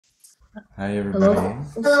Hi everybody.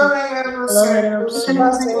 Hello, Venerable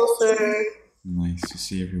Sir. Nice to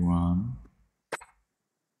see everyone.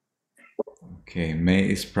 Okay, May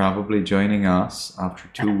is probably joining us after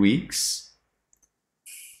 2 weeks,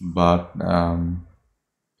 but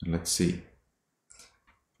let's see.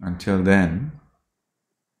 Until then,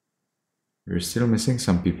 we're still missing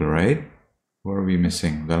some people, right? Who are we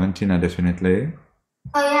missing? Valentina, definitely.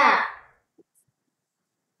 Oh yeah.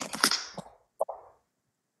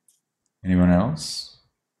 Anyone else?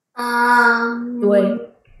 Wait.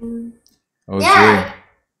 Oh, Yeah.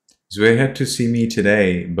 Zue had to see me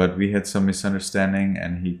today, but we had some misunderstanding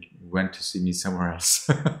and he went to see me somewhere else.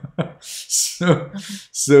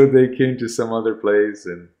 so they came to some other place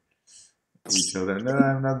and we told them, no,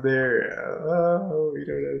 I'm not there. Oh, we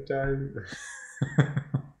don't have time.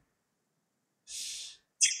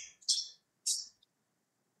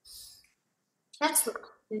 That's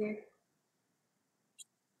weird.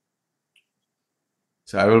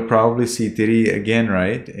 So I will probably see Tiri again,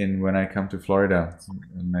 right? When I come to Florida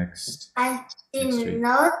next. I didn't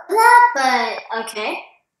know that, but okay.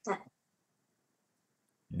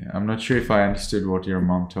 Yeah, I'm not sure if I understood what your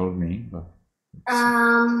mom told me, but.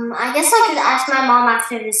 I guess I could ask my mom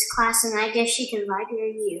after this class, and I guess she can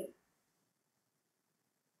library you.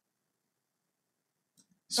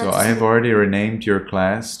 So I have already renamed your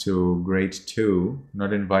class to grade 2,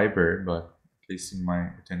 not in Viber, but at least in my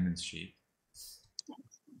attendance sheet.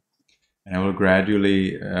 And I will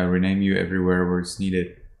gradually rename you everywhere where it's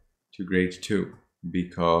needed to grade 2,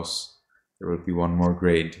 because there will be one more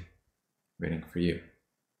grade waiting for you.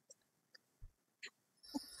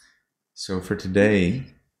 So for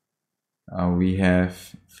today, we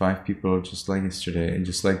have 5 people just like yesterday,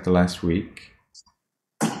 just like the last week.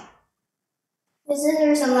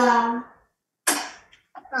 Visitors allowed.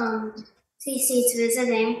 CC's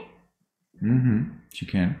visiting. She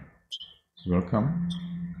can. She's welcome.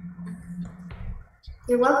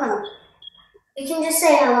 You're welcome. You can just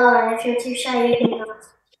say hello, and if you're too shy, you can go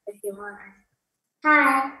if you want.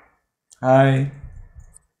 Hi. Hi.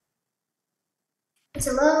 It's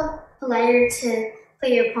a little politer to put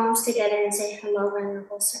your palms together and say hello,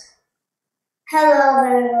 Venerable Sir. Hello,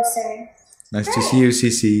 Venerable Sir. Nice to see you,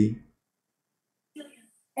 Cici.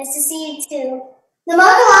 Nice to see you too. The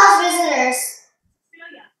monk allows visitors.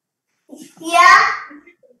 Yeah?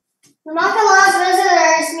 The monk allows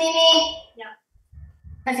visitors, Mimi. Yeah.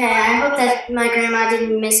 Okay, I hope that my grandma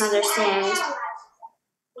didn't misunderstand.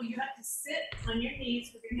 Well, you have to sit on your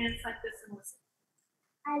knees with your hands like this and listen.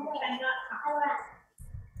 You cannot talk.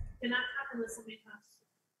 You cannot talk and listen because.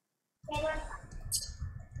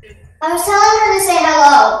 I was telling her to say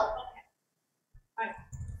hello. Okay. All right.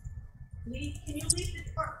 Can you leave the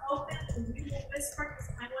door open and we will whisper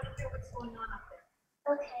because I want to hear what's going on up there.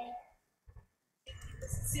 Okay.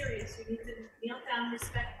 This is serious. You need to kneel down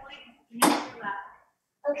respectfully and hands on your lap.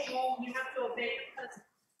 Okay. You have to obey your cousin.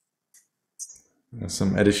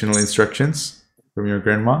 Some additional instructions from your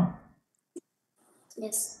grandma?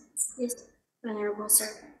 Yes. Yes, Venerable Sir.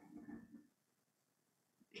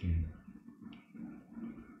 Okay.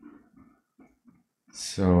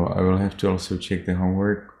 So I will have to also check the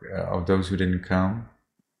homework of those who didn't come.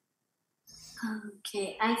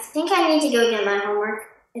 Okay, I think I need to go get my homework.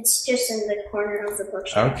 It's just in the corner of the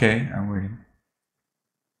bookshelf. Okay, I'm waiting.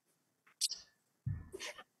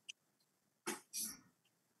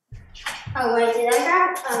 Oh wait, did I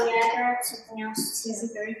grab? Oh yeah, I grabbed something else too. This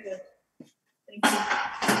is very good. Thank you.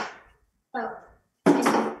 Oh.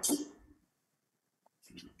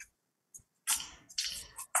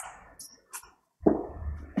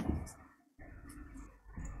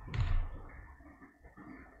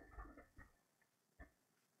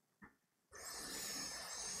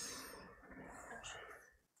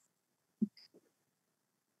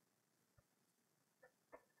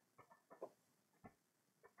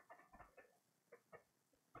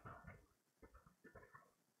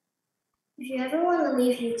 If you ever want to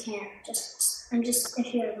leave, you can. If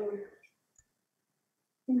you ever want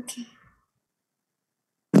to leave. Okay.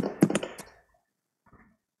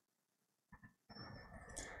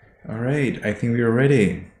 All right, I think we are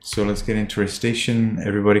ready. So let's get into recitation.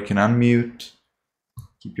 Everybody can unmute.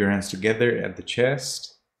 Keep your hands together at the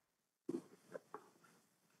chest.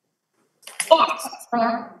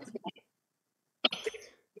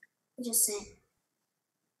 Just say.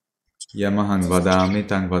 Yamahang vadami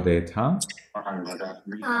tang vadetha.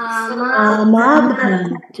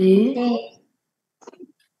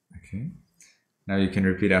 Okay. Now you can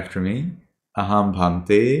repeat after me. Aham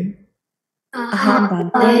bhante.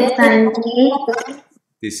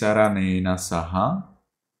 Tisaranena saha.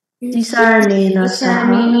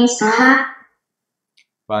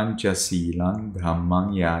 Panchasilang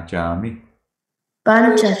dhammang yajami.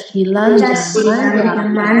 Panchasilang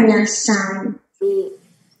Dhammang yajami.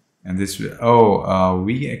 And this, we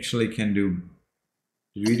actually can do.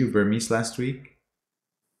 Did we do Burmese last week?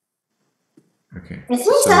 Okay. I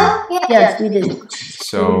think so. Yes, we did.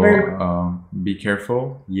 So be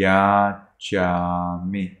careful. Yajami.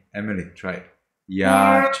 Emily, try it.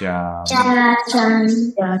 Yajami.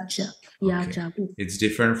 Okay. It's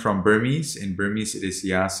different from Burmese. In Burmese, it is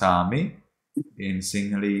Yasami. In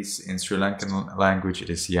Sinhalese, in Sri Lankan language,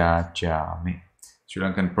 it is Yajami. Sri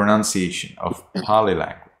Lankan pronunciation of Pali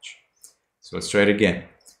language. So let's try it again.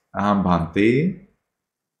 Aham bhante.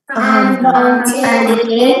 Aham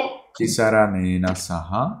bhante. Tisaranena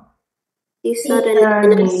saha.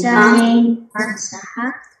 Tisaranena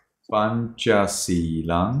saha.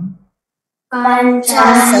 Panchasilang.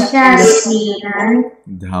 Panchasilang.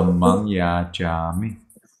 Dhammang yajami.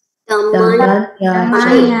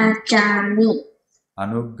 Dhammang yajami.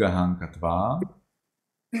 Anuggaham katva.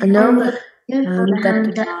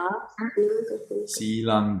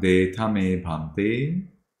 Silang deta me bhante.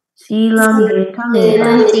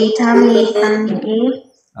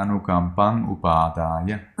 Anukampang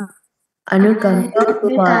upadaya.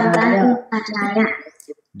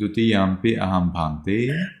 Dutiyampi aham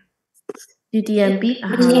bhante.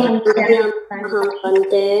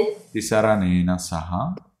 Tisaranena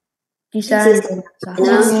saha.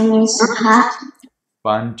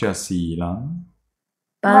 Panchasilang.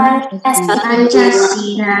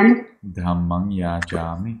 Dhammang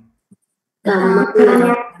yajami.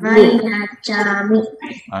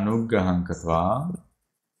 Anuggaham katva.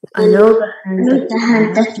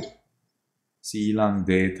 Silang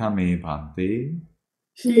deta me bhante.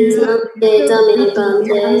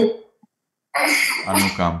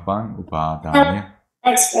 Anukampang upadaya.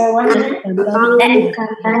 Extra one.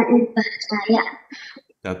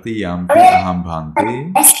 Tatiyampi aham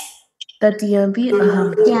bhante.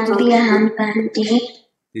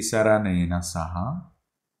 Tisaranena saha.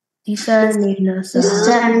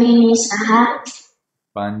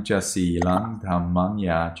 Panchasilang dhammang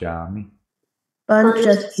yajami.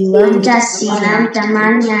 Panchasilang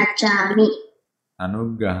dhammang yajami.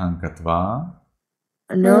 Anuggaham katva.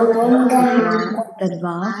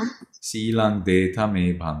 Silang deta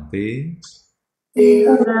me bhante.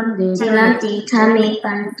 Silang deta me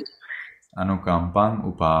bhante. Anukampang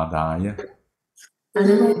upadaya.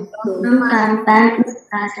 Anukampang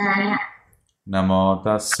upadaya. Namo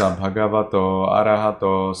tassa bhagavato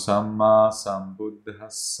arahato samma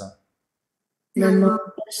sambuddhassa. Namo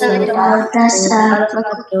tassa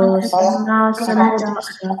bhagavato samma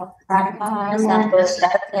sambuddhassa.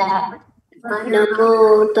 Namo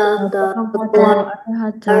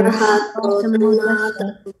tassa arahato sambuddhassa.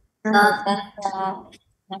 Namo tassa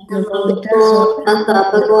bhagavato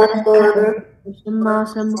samma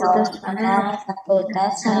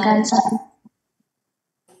sambuddhassa.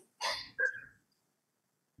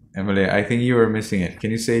 Emily, I think you were missing it.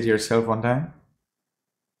 Can you say it yourself one time?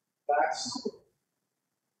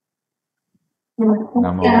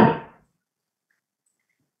 Namo.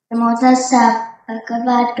 Namo tassa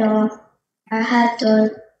bhagavato arahato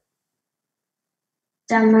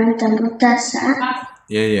sambuddhassa.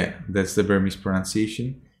 Yeah. That's the Burmese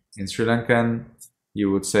pronunciation. In Sri Lankan,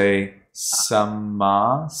 you would say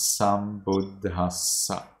Samma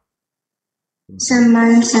Sambuddhassa.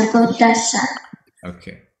 Samma sambuddhassa.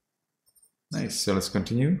 Okay. Nice. So let's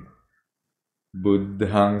continue.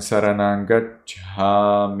 Buddhang saranang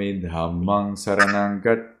gacchami, dhammang saranang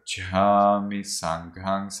gacchami,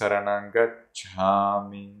 sanghang saranang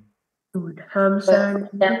gacchami. Buddham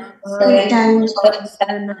saranam gacchami,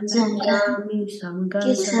 sangham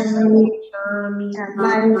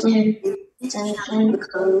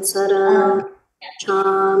saranam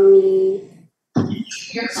gacchami.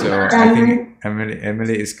 So I think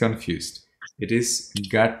Emily is confused. It is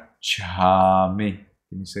gacchami.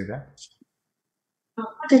 Can you say that?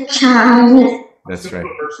 Gacchami. That's right.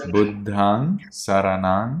 Buddhang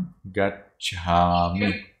saranang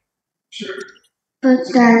gacchami.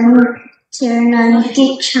 Buddhang saranang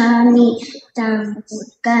gacchami.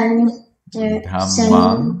 Dhammang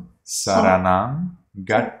saranang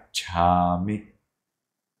gacchami.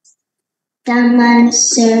 Dhammang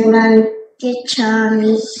saranang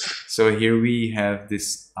gacchami. So here we have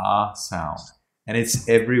this ah sound, and it's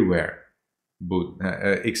everywhere.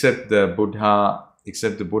 Except the Buddha.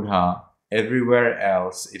 Everywhere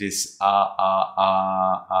else, it is ah.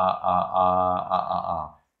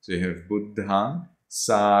 So you have Buddhang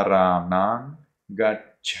saranang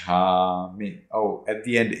gacchami. Oh, at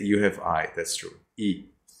the end you have I. That's true.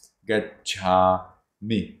 E.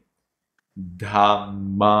 Gacchami.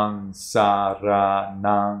 Dhammang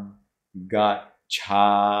saranang gacchami.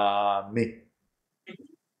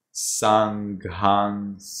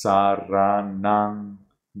 Sanghang saranang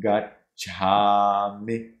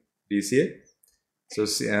gacchami. Do you see it? So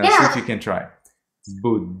see if you can try.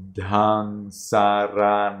 Buddhang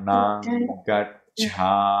saranang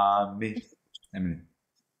gacchami.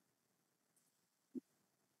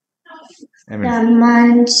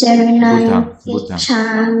 Dhammam saranam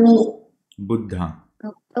gacchami. Buddhang.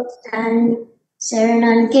 Buddham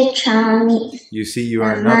saranam gacchami. You see, you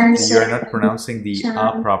are not pronouncing the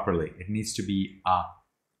a properly. It needs to be a.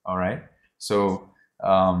 All right. So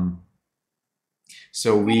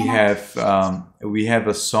we have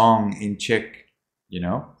a song in Czech. You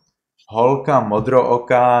know, Holka modro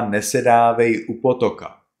oka nesedávej u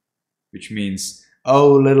potoka, which means,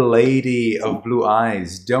 oh, little lady of blue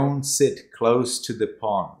eyes, don't sit close to the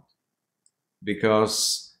pond,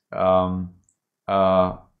 because how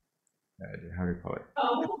do you call it?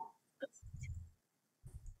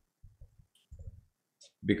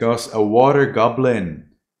 Because a water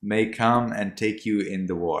goblin may come and take you in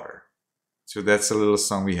the water. So that's a little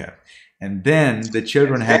song we have. And then the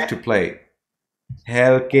children have to play.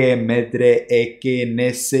 Helke medre eke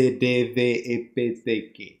nese deve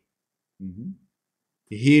epeteke.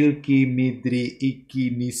 Hilki midri iki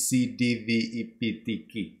nisi divi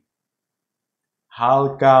ipitiki.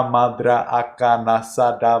 Halka madra aka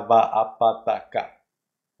nasadava apataka.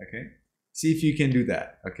 Okay? See if you can do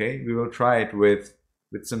that. Okay? We will try it with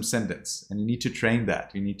some sentence. And you need to train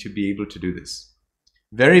that. You need to be able to do this.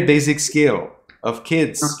 Very basic skill of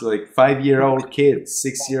kids, like 5-year-old kids,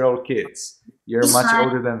 6-year-old kids. You're much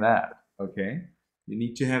older than that. Okay? You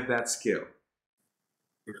need to have that skill.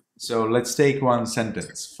 So let's take one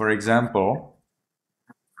sentence. For example,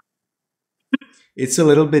 it's a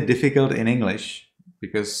little bit difficult in English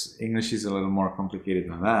because English is a little more complicated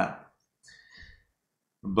than that.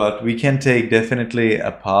 But we can take definitely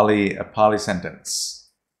a Pali sentence.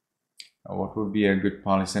 What would be a good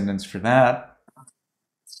Pali sentence for that?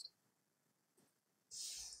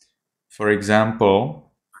 For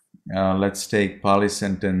example, let's take Pali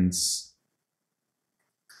sentence.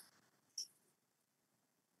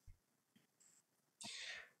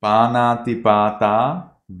 Panatipata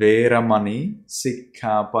veramani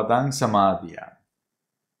sikkhapadang samadhya.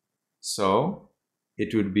 So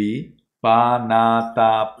it would be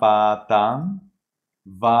panatapatang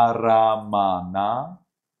varamana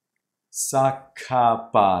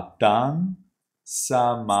sikkhapadang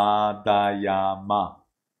samadhayama.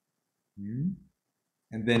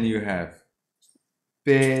 And then you have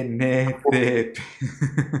penete.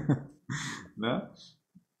 No?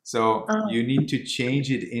 So you need to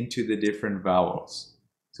change it into the different vowels.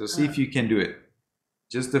 So see if you can do it.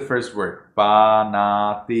 Just the first word.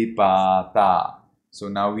 Panatipata. So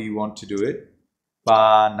now we want to do it.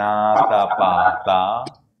 Panatapata.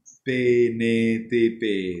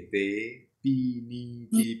 Penetipete.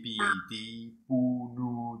 Pinitipiti.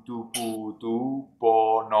 Punutuputu.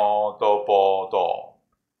 Ponotopoto.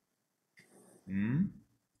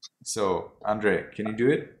 So, Andre, can you do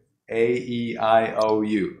it? A, E, I, O,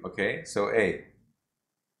 U. Okay, so A.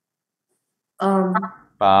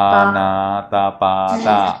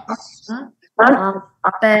 Panatapata.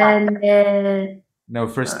 No,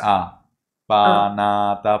 first A.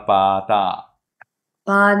 Panatapata.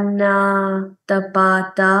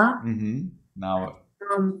 Panatapata. Now,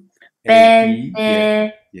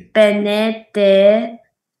 Penete. Penete.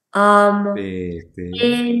 Not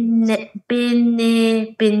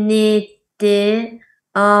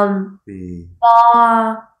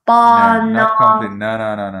complete.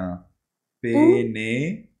 No.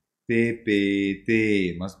 Pene,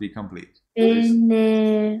 tepete. Must be complete.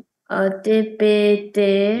 Pene,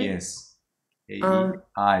 tepete. Yes. A, E,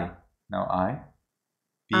 I. Now I.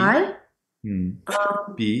 P. I.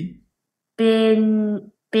 P.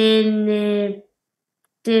 Pene,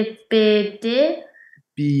 tepete.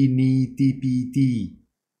 Pinitipiti.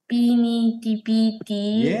 Pinitipiti.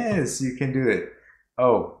 Yes, you can do it.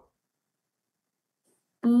 Oh.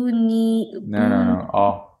 No.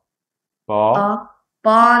 Oh. Pa.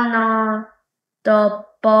 Pana.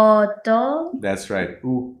 Tapato. That's right.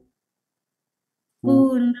 U.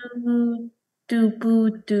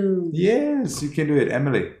 Tuputu. Yes, you can do it.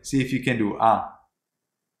 Emily, see if you can do A.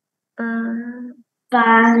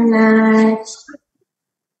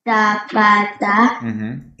 Panatapata.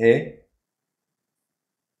 E.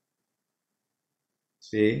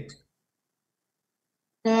 P.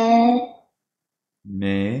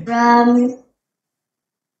 Ne.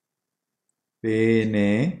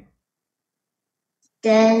 Pene.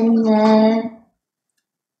 Dene.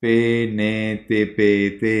 Pe, ne, te,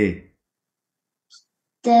 pe, te.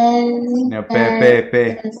 Te, Now, pe.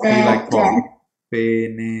 Be like Paul. Pe,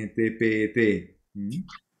 ne, te, pe, te.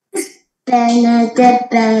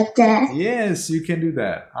 Yes, you can do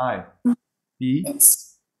that. I. P.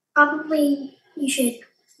 It's probably you should.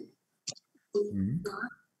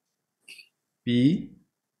 P.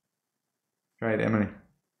 Try it, Emily.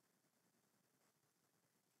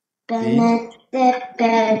 P.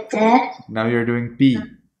 Now you're doing P.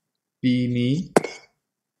 P, ni.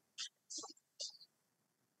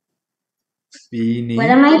 P, ni. What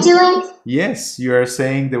am I doing? Yes, you are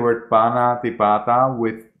saying the word pana, tipata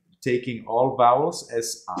with taking all vowels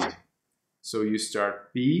as I. So you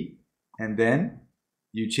start P and then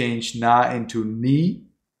you change na into ni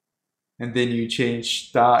and then you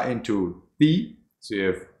change ta into ti. So you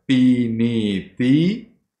have P, ni,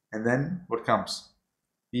 ti and then what comes?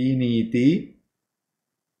 P, ni, ti.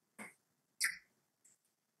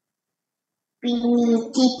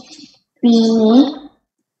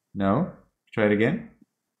 No, try it again.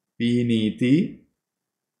 P, ni, ti.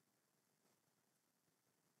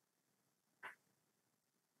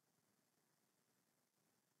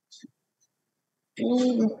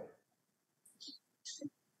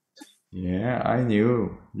 Yeah, I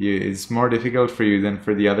knew. It's more difficult for you than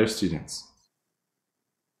for the other students.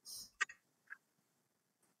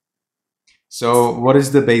 So, what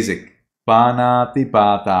is the basic?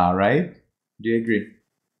 Panatipata, right? Do you agree?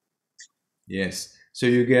 Yes. So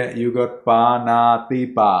you got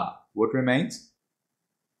panatipa. What remains?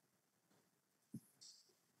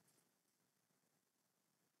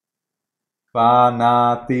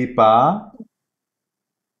 Panatipa.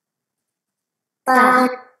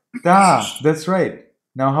 Ta. That's right.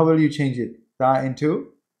 Now, how will you change it? Ta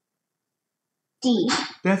into? D.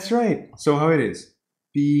 That's right. So how it is?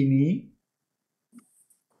 Pini.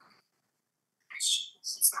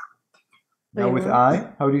 Now with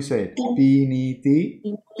I, how do you say it? Piniti.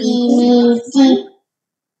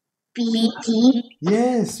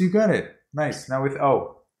 Yes, you got it. Nice. Now with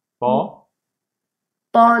O. Pa.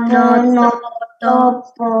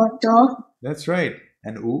 That's right.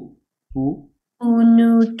 And U. Pu.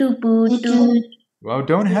 Well,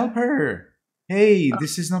 don't help her. Hey,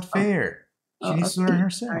 this is not fair. She needs to learn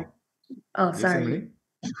herself. Oh, Yes, sorry. Emily?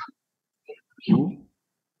 U.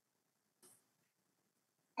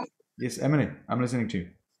 Yes, Emily, I'm listening to you.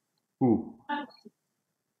 Who?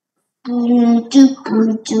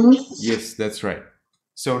 Yes, that's right.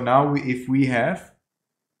 So now if we have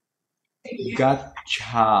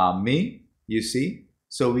gachami, you see?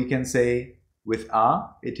 So we can say with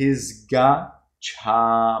a, it is gachama.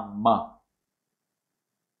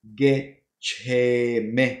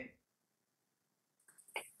 Gecheme.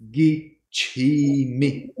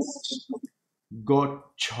 Gichimi.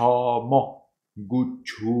 Gochamo.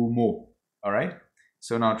 Guchumo. All right?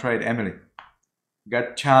 So now try it, Emily.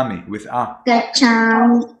 Gachami with a.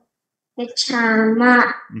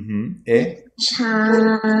 Gachama. E.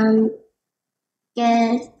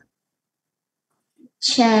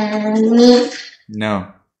 Gachami.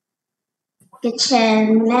 No.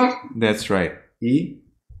 Gachana. That's right. E.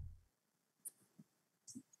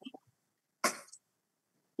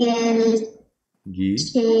 Gi.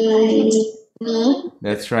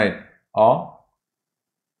 That's right. O.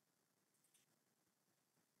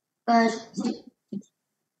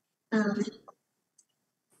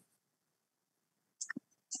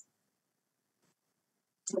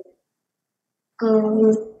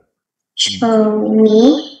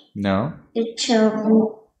 No.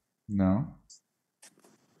 No.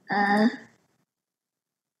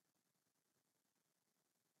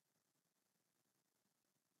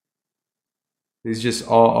 It's just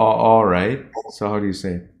all, right? So how do you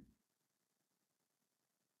say it?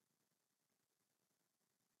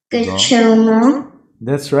 Gachomo.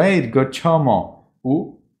 That's right. Gochomo.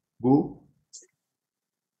 U. Bu.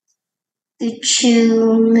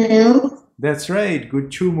 Gachumu. That's right.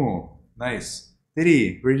 Guchumu. Nice.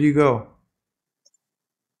 Didi, where did you go?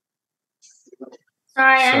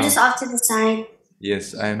 Sorry, I'm just off to the side.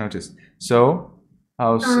 Yes, I noticed. So,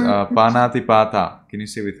 how's panatipata? Can you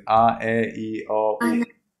say with a, e, I, o, u?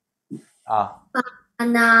 A.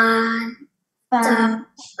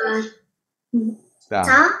 Ta.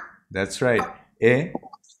 That's right. E.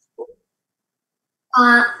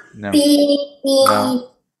 No.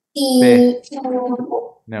 No. Pe.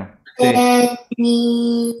 No. Te.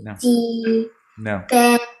 No. No.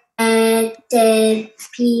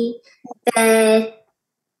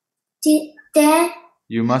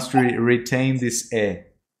 You must retain this e.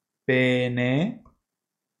 Pene.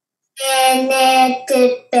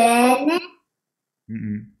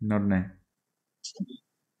 Not ne.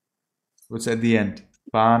 What's at the end?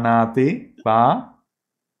 Panati pa.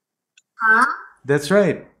 Pa. That's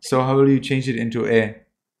right. So how will you change it into a?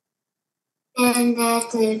 And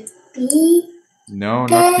that's a B. No,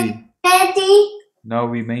 not p. Betty. No,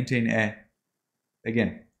 we maintain a.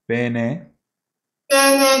 Again. Pene.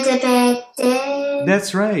 And that's a Betty.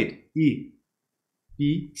 That's right. E.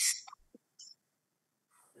 E.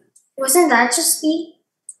 Wasn't that just E?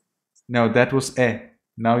 No, that was a.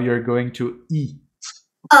 Now you're going to e.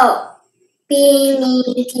 Oh. B,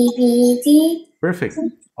 me, T, B, T. Perfect.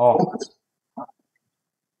 Oh.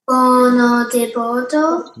 Bono, de,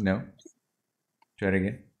 bodo. No. Try it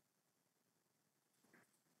again.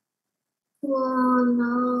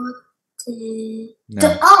 Bono, de.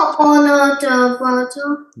 No. Oh, bono, de,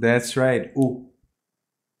 bodo. That's right. U.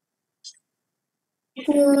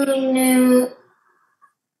 Bunu,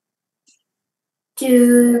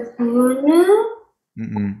 do,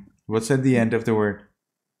 bunu. What's at the end of the word?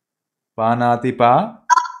 Panati pa?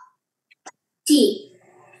 T.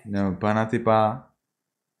 No, panati pa.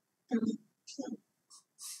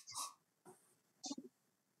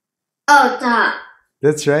 Oh, da.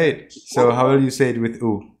 That's right. So how will you say it with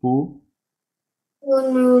u? U?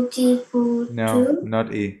 Bunu, di, bu, No, do.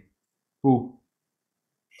 not e. U.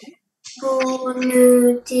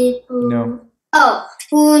 Bunu, di, bu. No. Oh,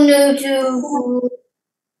 bunu, do, bu,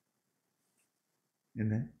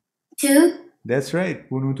 And then? do. That's right.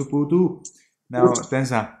 Punutu putu. Now,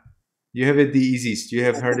 Tensa, you have it the easiest. You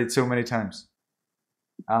have heard it so many times.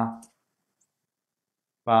 Ah.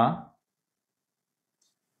 Pa.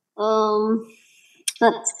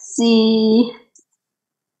 Let's see.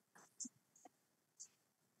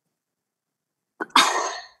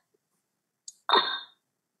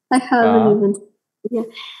 I haven't even. Yeah.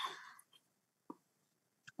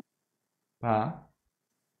 Pa.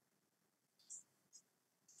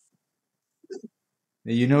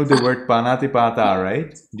 You know the word panati pata,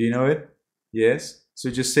 right? Do you know it? Yes. So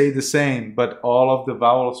just say the same, but all of the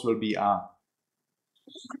vowels will be a.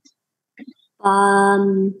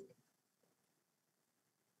 Pan.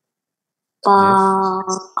 Pa.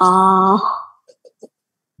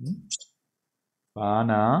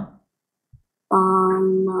 Pana.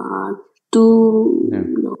 Pana. Tu.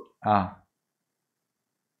 No. A.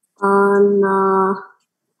 Pana.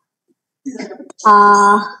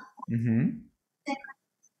 Pa.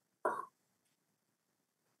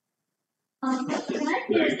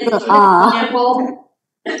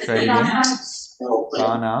 Try it again.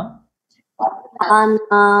 Pana.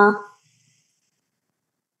 Pana.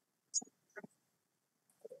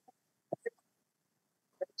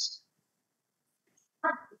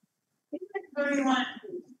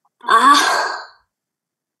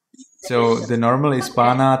 So the normal is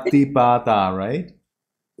panati pata, right?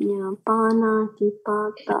 Yeah, panati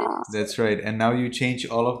pata. That's right. And now you change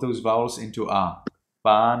all of those vowels into a.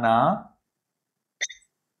 Pana.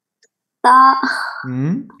 Ta.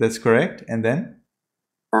 That's correct. And then?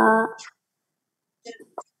 Ta.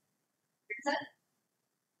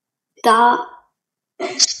 Ta.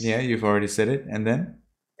 Yeah, you've already said it. And then?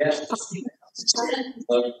 It's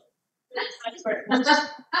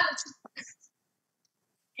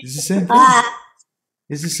the same thing.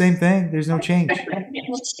 It's the same thing. There's no change.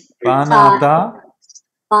 Panata.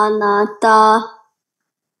 Panata.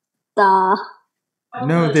 Ta.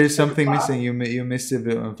 No, there's something missing. You missed a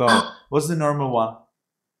vowel. What's the normal one?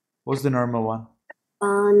 What's the normal one?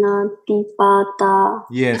 Panati pata.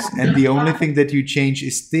 Yes, and the only thing that you change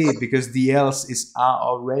is te because the else is a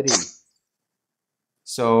already.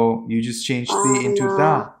 So you just change te into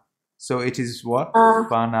ta. So it is what?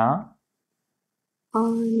 Pana.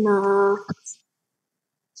 Pana.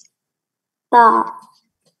 Ta.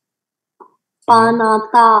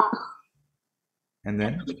 Panata. And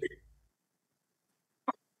then?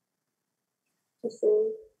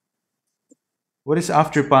 What is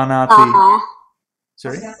after panati? Ta.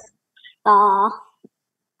 Sorry? Ta.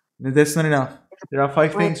 No, that's not enough. There are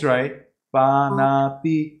 5 things, right?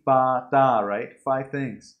 Panati pata, right? 5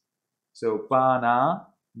 things. So pana,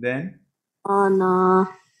 then? Pana.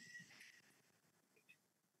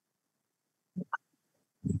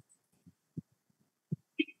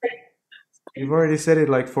 You've already said it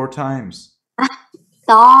like 4 times.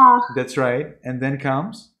 Ta. That's right. And then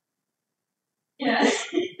comes? Yes.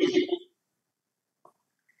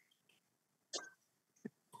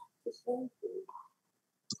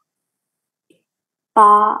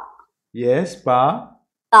 Pa. Yes, pa.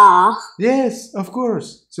 Ta. Yes, of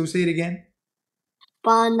course. So say it again.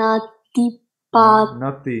 Panati No, pata.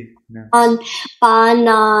 not the. No.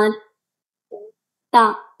 Panata.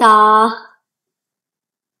 Ta.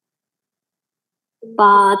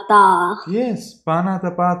 Pata. Yes,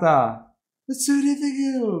 panata pata. It's so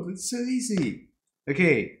difficult. It's so easy.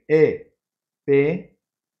 Okay, A. Pe.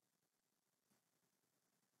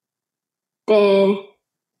 Be.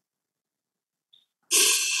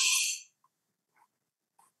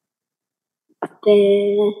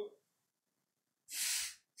 Be.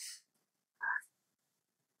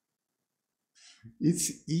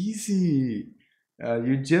 It's easy.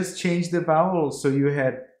 You just change the vowels. So you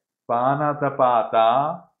had pana ta pa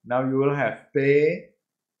ta. Now you will have pe,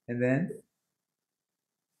 and then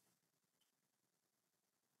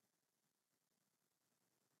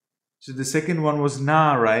so the second one was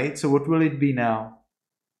na, right? So what will it be now?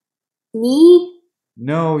 Ni.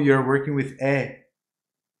 No, you're working with e.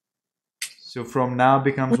 So from now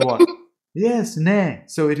becomes what? Yes, ne.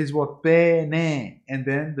 So it is what? Pe, ne. And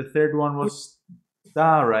then the third one was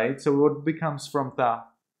ta, right? So what becomes from ta?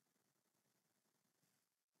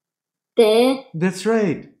 Be. That's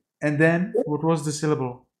right. And then what was the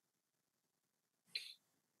syllable?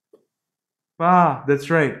 Pa. That's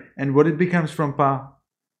right. And what it becomes from pa?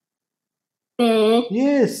 Be.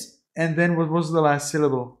 Yes. And then what was the last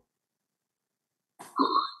syllable?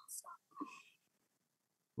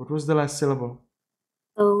 What was the last syllable?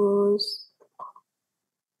 Those.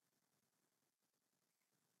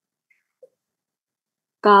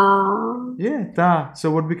 Ga. Yeah, ta.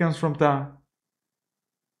 So what becomes from ta?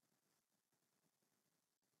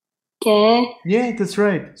 Ge. Yeah, that's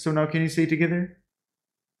right. So now can you say it together?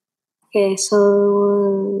 Okay,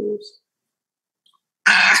 so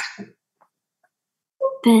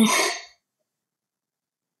be.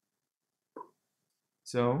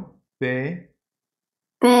 So pe.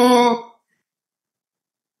 Be.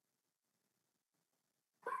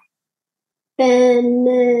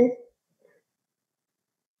 Ben.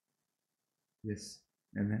 Yes.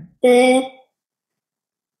 And then? Be.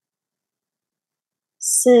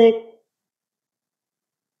 Se.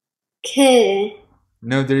 Ke.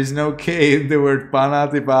 No, there is no K in the word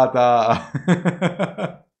panatipata.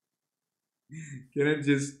 Can I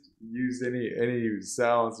just use any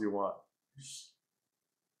sounds you want?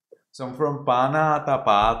 So from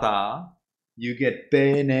panatapata, you get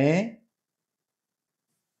pene.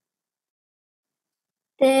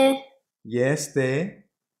 Te. Yes, te.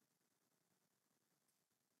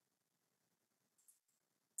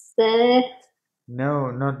 Se. No,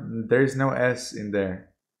 not there is no S in there.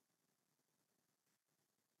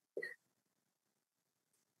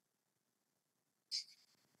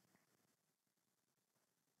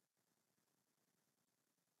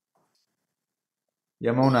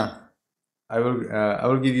 Yamona, I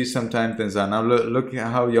will give you some time, Tenzan. Now look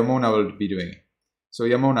how Yamona will be doing it. So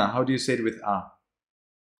Yamona, how do you say it with a?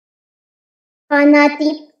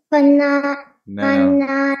 Panati. No,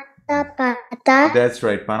 no. Panatapata. That's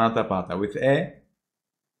right, panatapata. With e?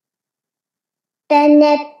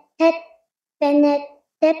 Penetet.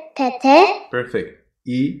 Penetepete. Perfect.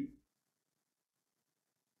 E?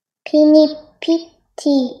 Pinipitipi.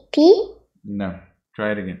 No.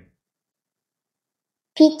 Try it again.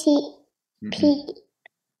 Piti. Mm-mm.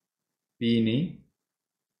 Pini?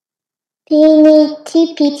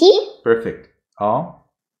 Pinitipiti. Perfect. A?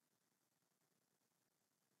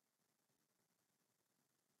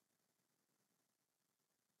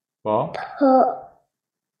 Pa?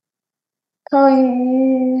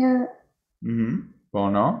 Pon. Mm-hmm.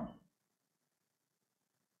 Pono?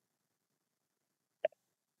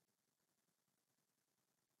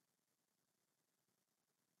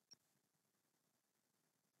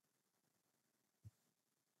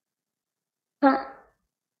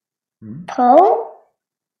 Hmm? Po.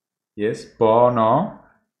 Yes. Pono?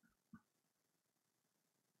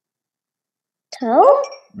 To.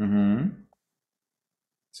 Mm-hmm.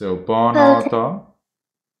 So pono to?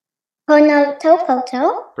 Pono to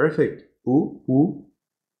poto. Perfect. U?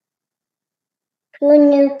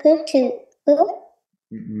 Punu putu.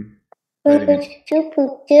 Mm-mm. Try it again.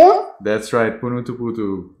 Putu. That's right. Punutu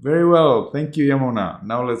putu. Very well. Thank you, Yamuna.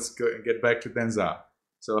 Now let's get back to Tenza.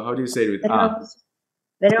 So how do you say it with a?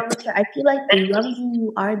 Venerable sir, I feel like the younger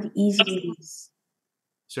you are, the easier it is.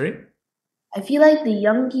 Sorry? I feel like the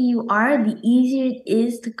younger you are, the easier it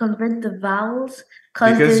is to convert the vowels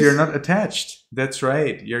Because you're not attached. That's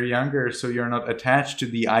right. You're younger, so you're not attached to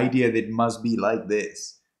the idea that it must be like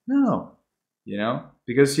this. No. You know?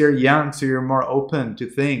 Because you're young, so you're more open to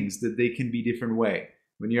things that they can be different way.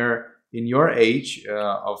 When you're in your age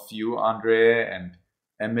of you, Andre, and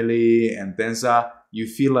Emily, and Tenza, you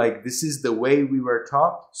feel like this is the way we were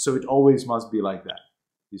taught, so it always must be like that.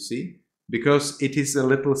 You see? Because it is a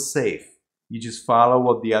little safe. You just follow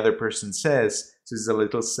what the other person says, so it's a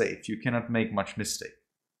little safe. You cannot make much mistake.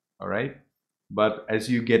 All right? But as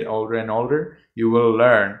you get older and older, you will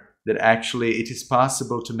learn that actually it is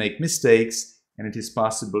possible to make mistakes and it is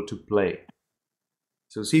possible to play.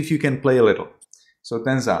 So see if you can play a little. So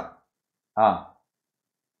Tenza, ah.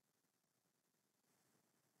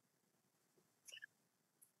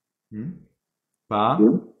 Pa.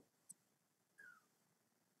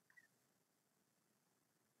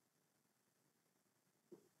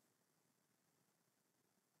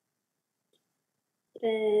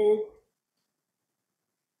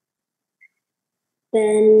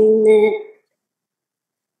 Ben.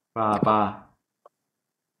 Pa, pa.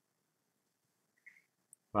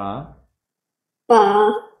 Pa.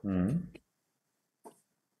 Ba.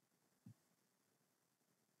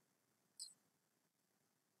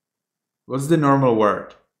 What's the normal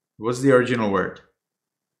word? What's the original word?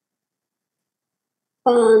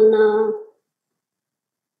 Bana.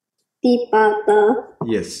 Dipata.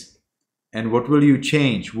 Yes. And what will you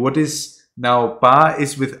change? What is now? Pa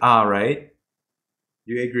is with a, right?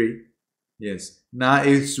 Do you agree? Yes. Na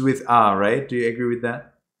is with a, right? Do you agree with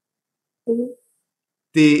that?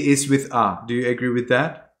 Te is with a. Do you agree with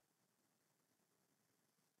that?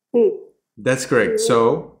 That's correct.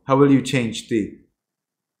 So how will you change te?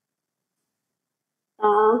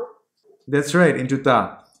 Ta. That's right, into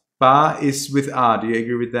ta. Pa is with a. Do you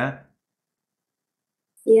agree with that?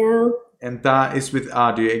 Yeah. And ta is with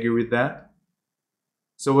a. Do you agree with that?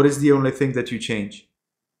 So what is the only thing that you change?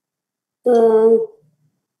 The.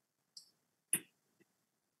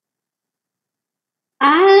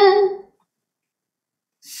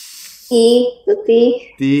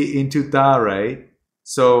 T into ta, right?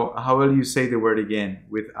 So how will you say the word again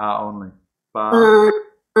with a only? Pa.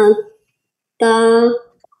 Ta.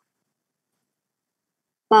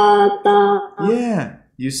 Pata. Yeah.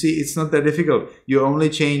 You see, it's not that difficult. You only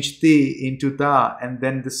change ti into ta, and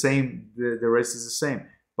then the same. The rest is the same.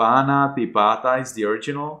 Pana ti pata is the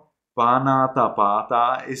original. Pana ta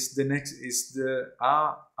pata is the next. Is the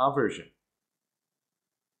a version.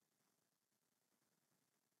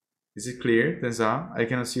 Is it clear, Tenza? I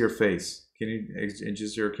cannot see your face. Can you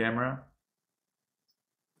adjust your camera?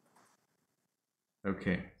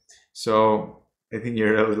 Okay. So I think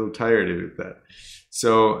you're a little tired of that.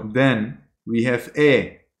 So then we have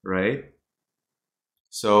e, right?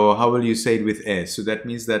 So how will you say it with e? So that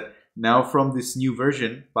means that now from this new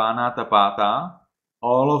version, pana tapata,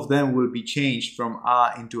 all of them will be changed from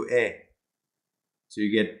a into e. So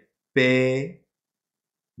you get pe,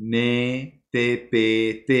 ne, te,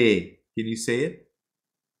 pe, te. Can you say it?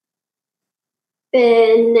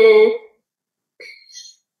 Bene.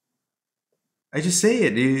 I just say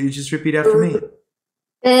it. You just repeat after me.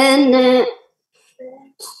 Bene.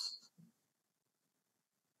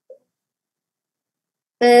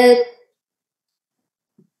 Be.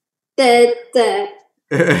 Te.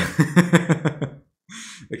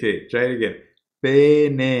 Okay, try it again.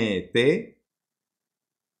 Penete,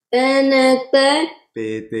 Benete.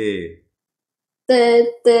 pete.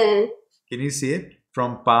 Te. Can you see it?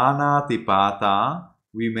 From pana tipata,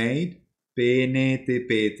 we made penete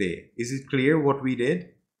pete. Is it clear what we did?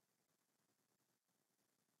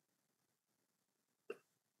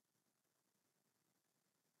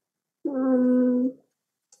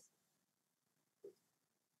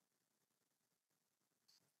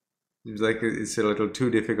 Seems like it's a little too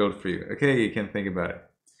difficult for you. Okay, you can think about it.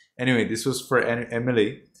 Anyway, this was for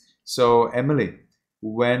Emily. So Emily,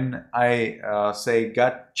 when I say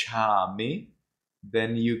gacchami,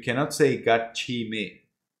 then you cannot say gacchimi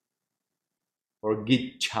or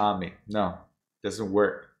gicchami. No, doesn't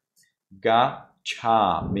work.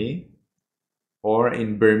 Gacchami, or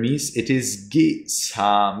in Burmese, it is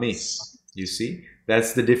gisami. You see,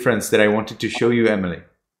 that's the difference that I wanted to show you, Emily.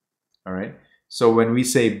 All right. So when we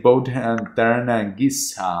say bodhantarana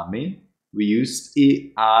gisami, we use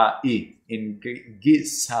I in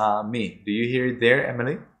gisami. Do you hear it there,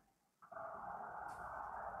 Emily?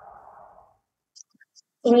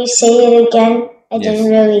 Can you say it again? I Yes. didn't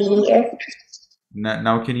really hear.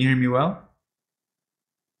 Now can you hear me well?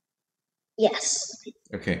 Yes.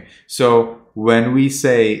 Okay. So when we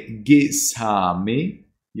say gisami,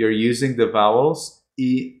 you're using the vowels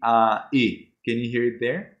I. Can you hear it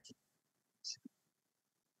there?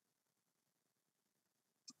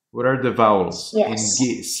 What are the vowels Yes. in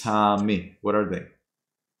gisami? What are they?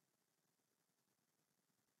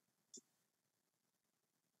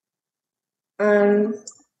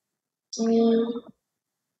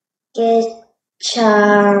 Get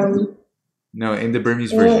charm. No, in the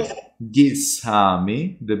Burmese version.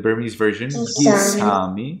 Gisami, the Burmese version.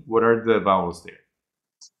 Gisami. What are the vowels there?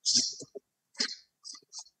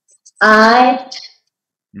 I.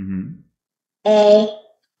 Mm-hmm. A.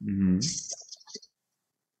 Mm-hmm.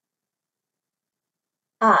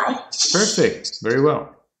 I. Perfect. Very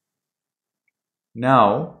well.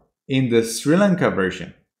 Now, in the Sri Lanka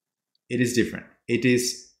version, it is different. It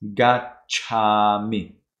is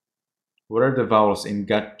gachami. What are the vowels in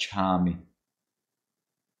gachami?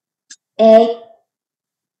 A.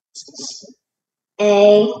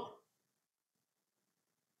 A.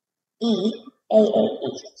 E.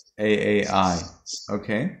 A-A-E. A-A-I.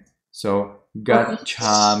 Okay. So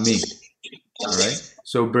gachami. All right.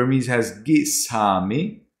 So Burmese has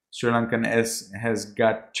gisami. Sri Lankan has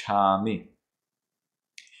gachami.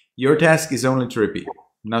 Your task is only to repeat.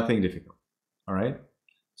 Nothing difficult. All right.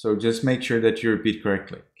 So just make sure that you repeat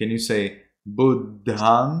correctly. Can you say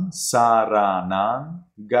Buddhang Saranang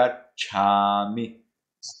Gachami?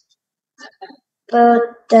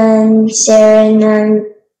 Buddhan Saranam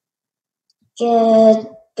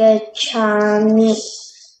Gachami.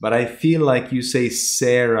 But I feel like you say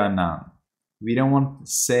Saranang. We don't want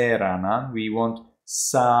Saranang. We want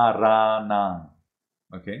Saranang.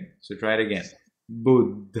 Okay. So try it again.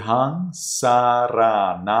 Buddhang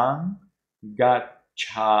Saranang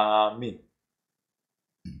Gachami.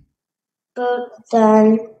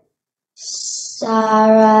 Buddhan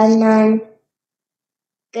Saranam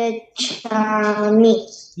Gachami.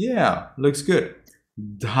 Yeah, looks good.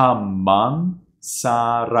 Dhammang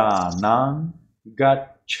Saranang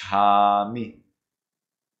Gachami.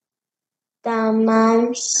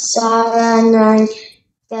 Dhammam Saranam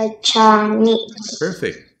Gachami.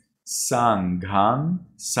 Perfect. Sanghang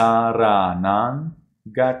Saranang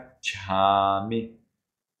Gachami.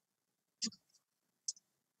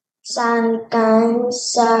 Sangham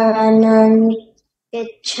Saranam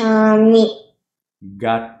Gachami.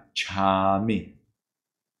 Gachami.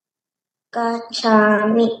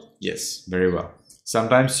 Gachami. Yes, very well.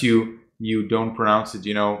 Sometimes you don't pronounce it,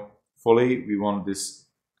 fully. We want this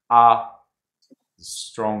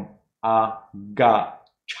strong gachami.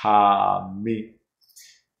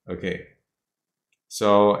 Okay.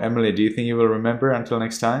 So Emily, do you think you will remember until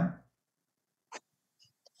next time?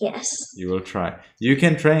 Yes. You will try. You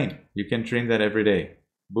can train. You can train that every day.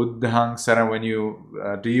 Buddhang Saran. When you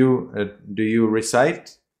do you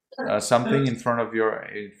recite something in front of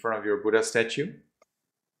your Buddha statue?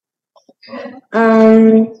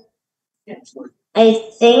 I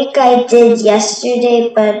think I did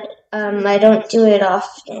yesterday, but I don't do it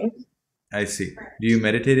often. I see. Do you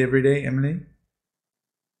meditate every day, Emily?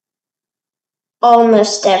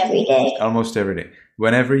 Almost every day. Almost every day.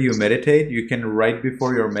 Whenever you meditate, you can right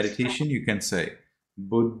before your meditation, you can say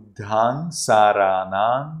Buddhang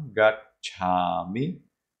Saranang Gachami,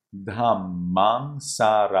 Dhammang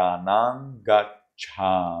Saranang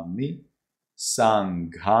Gachami,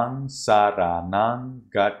 Sanghang Saranang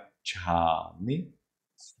Gachami.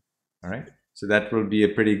 All right. So that will be a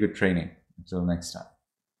pretty good training until next time.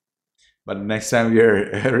 But next time we are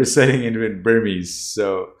reciting it with Burmese,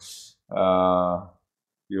 so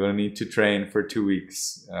you will need to train for 2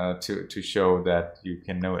 weeks to show that you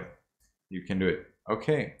can know it. You can do it.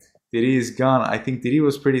 Okay. Didi is gone. I think Didi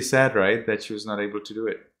was pretty sad, right? That she was not able to do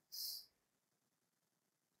it.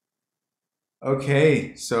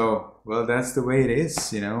 Okay. So, well, that's the way it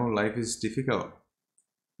is. Life is difficult.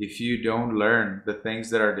 If you don't learn the things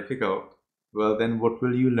that are difficult, well, then what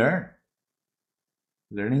will you learn?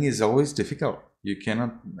 Learning is always difficult. You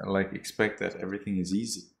cannot expect that everything is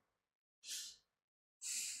easy.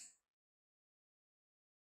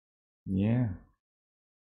 Yeah.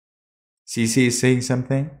 Cece is saying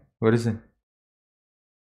something. What is it?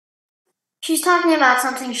 She's talking about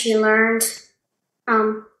something she learned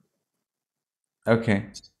Okay.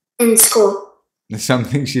 in school.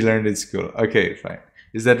 Something she learned in school. Okay, fine.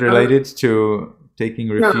 Is that related to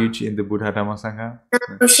taking refuge in the Buddha Dhamma Sangha?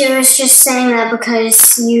 No, she was just saying that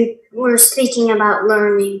because you were speaking about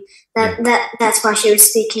learning. That's why she was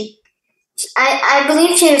speaking. I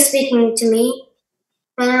believe she was speaking to me,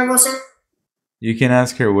 Venerable Sir. You can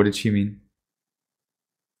ask her, what did she mean?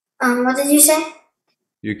 What did you say?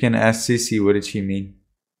 You can ask Sissy, what did she mean?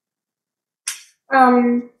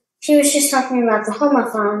 She was just talking about the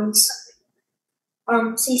homophones.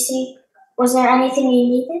 Cece, was there anything you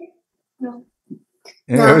needed? No.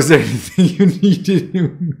 No. Was there anything you needed?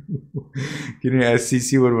 Can you ask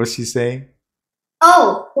Cece what was she saying?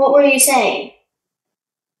 Oh, what were you saying?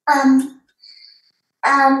 That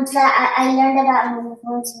I learned about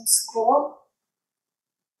homophones in school.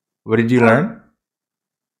 What did you learn?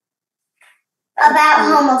 About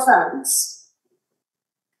homophones.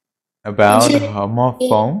 About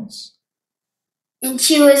homophones? And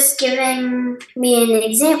she was giving me an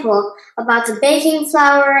example about the baking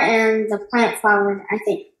flour and the plant flour, I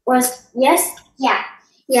think. Yes? Yeah.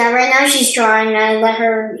 Yeah, right now she's drawing. I let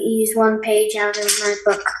her use one page out of my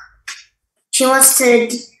book. She wants to.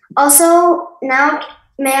 Also, now,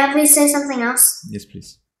 may I please say something else? Yes,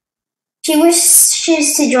 please. She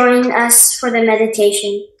wishes to join us for the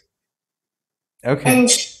meditation. Okay. And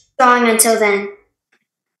she's drawing until then.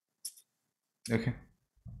 Okay.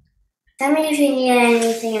 Tell me if you need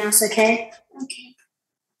anything else, okay?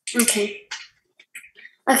 Okay.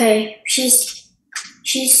 Okay.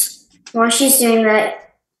 While she's doing that,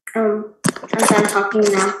 I'm done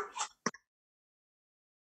talking now.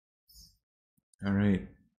 All right.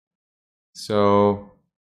 So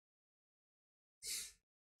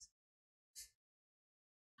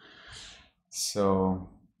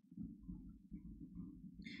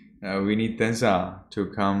we need Tensa to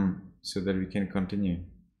come so that we can continue.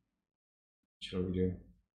 Shall we do?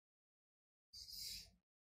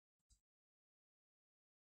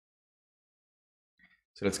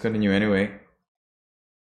 So let's continue anyway.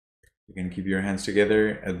 You can keep your hands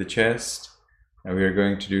together at the chest. And we are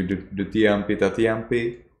going to do Dutiyampi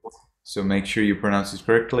Tatiyampi. So make sure you pronounce this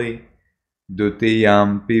correctly.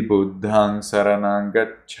 Dutiyampi Buddhang Saranang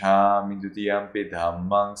Gacchami. Dutiyampi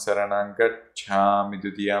Dhammang Saranang Gacchami.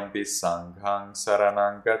 Dutiyampi Sanghang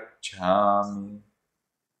Saranang Gacchami.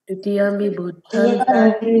 Dutiyampi Buddham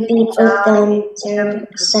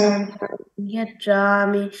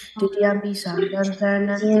Yajami Dutiyampi Sangham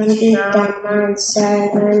Saranam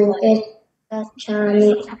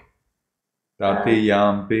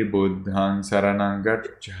Tatiyampi Buddhang Saranang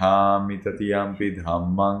Gacchami. Tatiyampi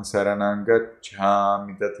Dhammang Saranang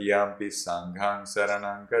Gacchami. Tatiyampi Sanghang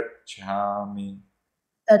Saranang Gacchami.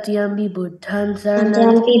 Tatiyampi Buddham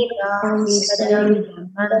Saranam Tatiyampi Dhamman Saranam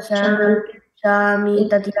Gacchami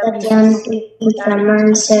Tatiyampi Dhamman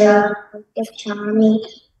Saranam Gacchami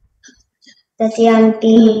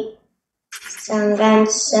Tatiyampi Sangham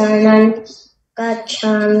Saranam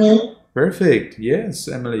Gacchami. Perfect. Yes,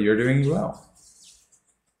 Emily, you're doing well.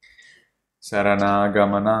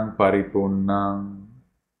 Sarana-gamanang paripunnang.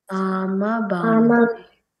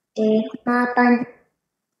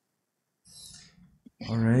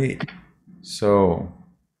 All right. So,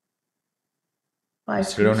 we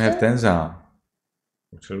still don't have Tensa.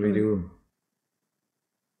 What shall we do?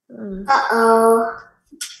 Uh-oh.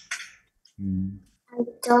 I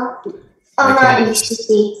don't. Oh, I not think-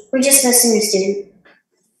 UCC. We're just missing a student.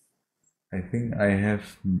 I think I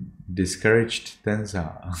have discouraged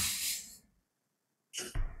Tensa.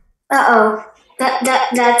 Uh-oh.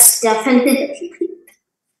 That's definitely.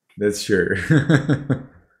 That's sure.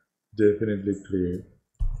 Definitely clear.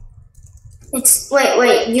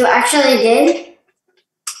 Wait, you actually did?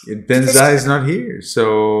 Tensa is not here,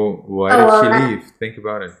 so why did she leave? Think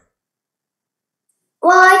about it.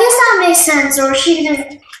 Well, I guess that makes sense, or she could have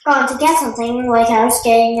gone to get something, like I was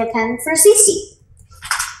getting a pen for Cece.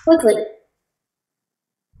 Quickly.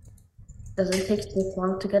 Doesn't take this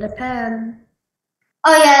long to get a pen.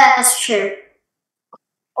 Oh yeah, that's true.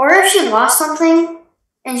 Or if she lost something,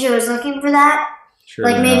 and she was looking for that,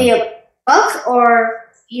 Surely like maybe not. a book, or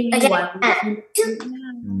Pen.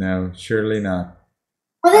 No, surely not.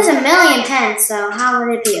 well, there's a million pens, so how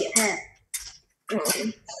would it be a pen?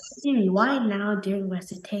 Siri, why now during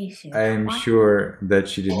recitation? I am sure that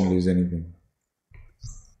she didn't lose anything.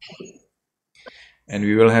 And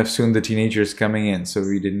we will have soon the teenagers coming in, so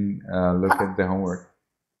we didn't look at the homework.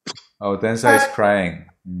 Oh, Tensa is crying.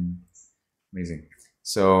 Amazing.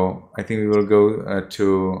 So I think we will go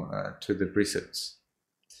to the precepts.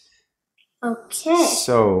 Okay.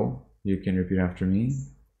 So you can repeat after me.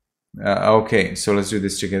 Okay, so let's do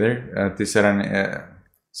this together.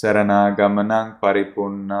 Sarana-gamanang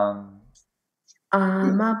paripunnang.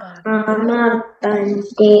 Amabante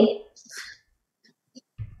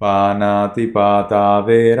Panatipata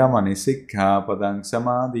veramani sikkhapadang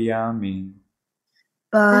samadhiyami.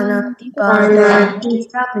 Panati Panati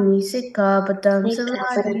Sapani Sikkhapadam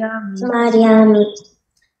Samadhiyami. Samadhiyami.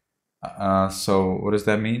 So what does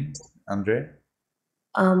that mean, Andre?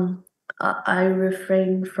 I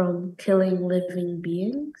refrain from killing living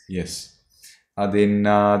beings. Yes.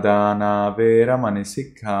 Adinnadana veramani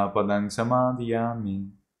sikkhapadang samadhiyami.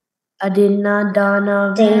 Adinna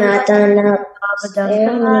Dana Dinatana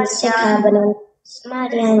Veramani Sikhabanam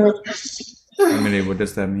Samadhiyami. Emily, what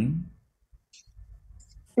does that mean?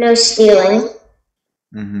 No stealing.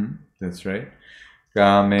 That's right.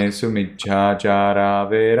 Kamesu michhachara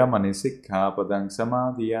veramani sikkhapadang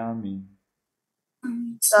samadhiyami.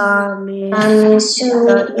 Sara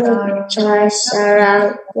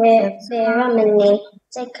Veramani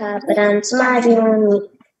Sikhabanam Samadhiyami.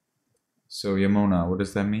 So Yamuna, what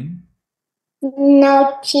does that mean?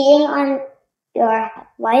 No cheating on your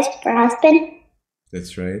wife or husband.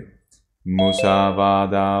 That's right.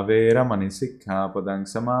 Musavada veramani sikkhapadang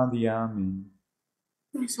samadhiyami.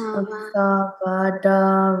 Musavada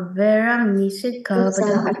veramani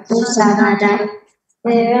sikkhapadam Musavada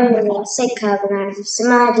veramani sikkhapadam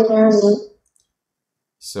samadhiyami.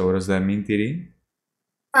 So what does that mean, Tiri?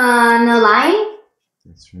 No lying.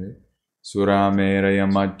 That's right. Surameraya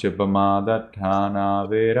majjapamadatthana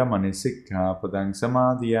veramani sikkhapadang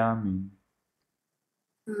samadhiyami.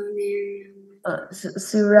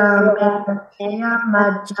 Surameya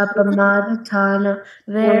majjapamadhatthana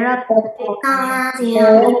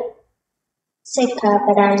veramani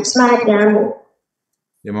Sikkhapadam samadhiyami.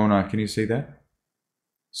 Yamuna, can you say that?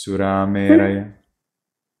 Surameraya.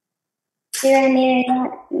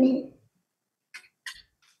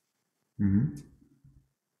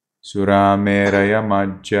 Surameraya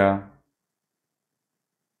majja.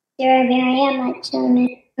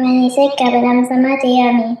 Sikkhapadam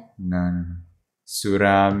samadhiyami. No.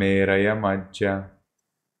 Surameraya majja.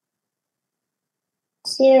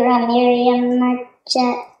 Surameraya majja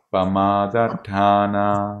Pamadhatthana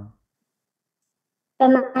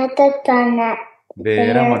pamadhatthana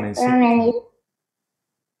veramani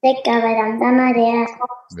sikkhapadam samadhiyami.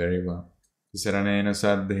 Very well. Saranena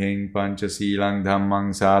saddhing panchasilang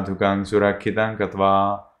dhammang sadhukang surakhitang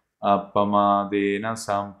katva appamadena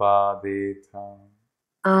sampadetha.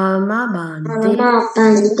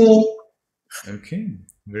 amabande. Okay,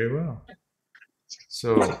 very well.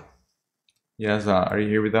 So, Yaza, are you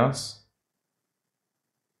here with us?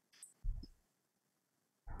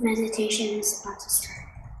 Meditation is about to start.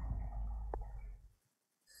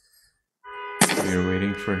 We are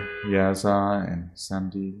waiting for Yaza and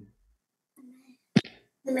Sandy.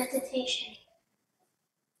 The meditation.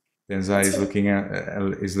 Tenza is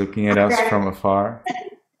looking at us from afar.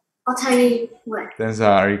 I'll tell you what. Tenza,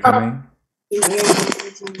 are you coming?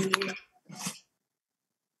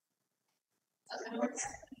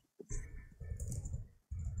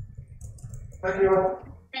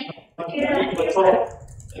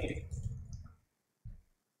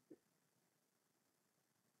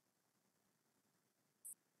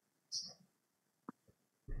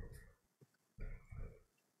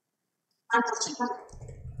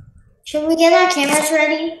 Should we get our cameras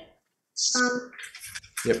ready?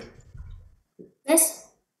 Yep. Yes?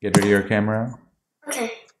 Get ready your camera.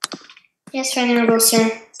 Okay. Yes, Venerable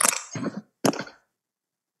Sir.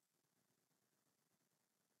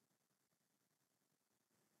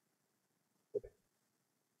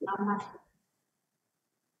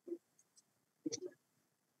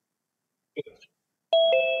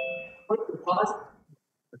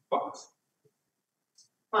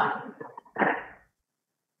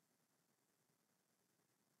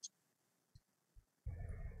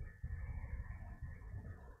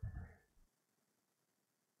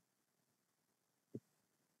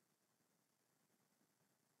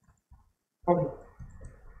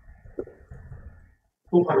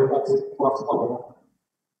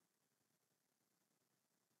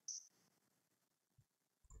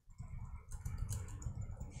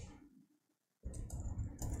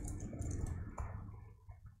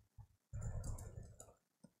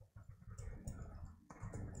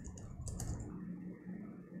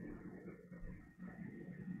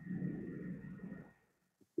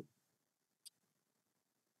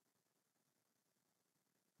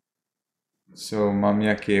 So,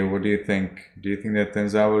 Mamyake, what do you think? Do you think that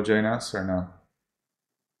Tenza will join us or no?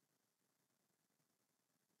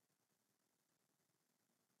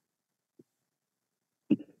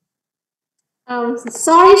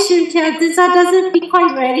 Sorry, Shunta, Tenza doesn't be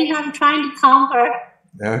quite ready. I'm trying to calm her.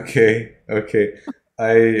 Okay.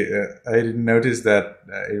 I didn't notice that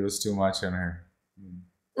it was too much on her.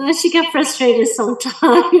 She gets frustrated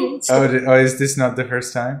sometimes. Oh, is this not the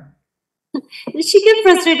first time? She gets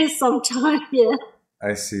frustrated sometimes, yeah.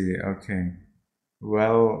 I see. Okay.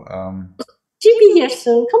 Well, She'll be here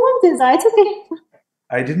soon. Come on, Tenza, it's okay.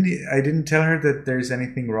 I didn't tell her that there's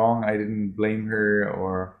anything wrong. I didn't blame her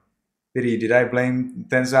or did I blame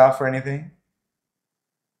Tenza for anything?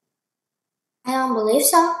 I don't believe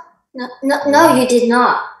so. No, you did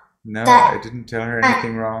not. No, I didn't tell her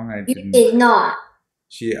anything wrong. You did not.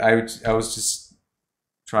 I was just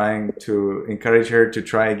trying to encourage her to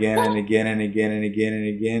try again and again and again and again and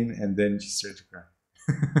again, and then she started to cry.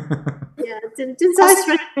 Yeah, Tenza's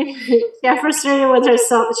frustrated. Yeah, frustrated with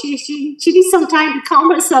herself. She needs some time to calm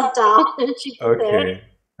herself down. Okay.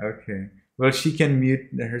 Well, she can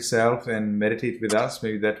mute herself and meditate with us.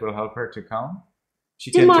 Maybe that will help her to calm.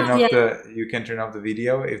 You can turn off the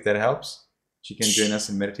video if that helps. She can join us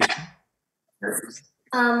in meditation.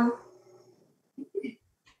 Um.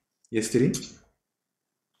 Yes, Tiri?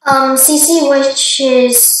 Cece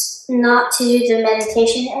wishes not to do the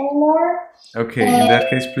meditation anymore. Okay, in that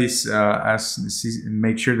case, please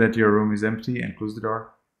make sure that your room is empty and close the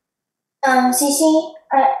door. Cece,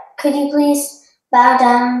 could you please bow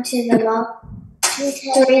down to the monk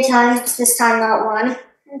 3 times, this time not 1?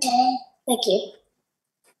 Okay. Thank you.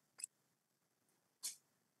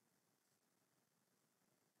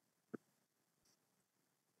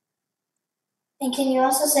 And can you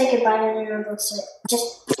also say goodbye to the little sir?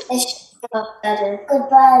 It's better.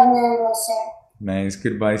 Goodbye, little sir. Nice.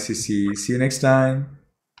 Goodbye, Sissy. See you next time.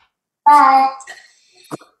 Bye.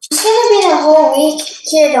 She's gonna be the whole week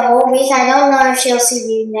here. The whole week. I don't know if she'll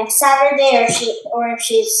see you next Saturday or if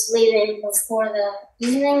she's leaving before the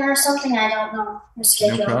evening or something. I don't know her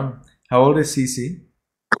schedule. No problem. How old is Sissy?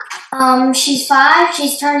 She's 5.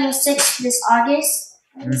 She's turning 6 this August.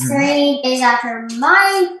 3 days after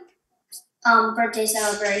my birthday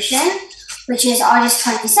celebration, which is August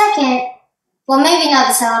 22nd. Well, maybe not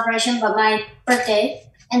the celebration, but my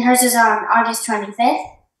birthday, and hers is on August 25th.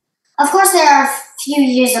 Of course, there are a few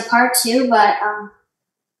years apart too, but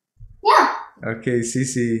yeah. Okay,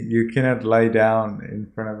 Sissy, you cannot lie down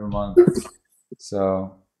in front of a monk,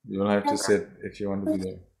 so you'll have to sit if you want to be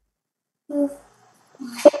there.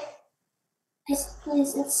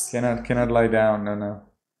 Please, Cannot lie down. No.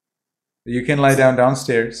 You can lie down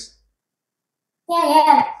downstairs.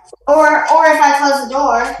 Yeah. Or if I close the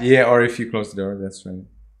door. Yeah, or if you close the door, that's right.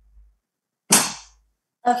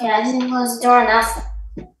 Okay, I didn't close the door enough.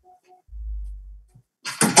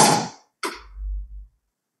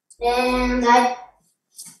 And I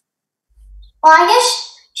guess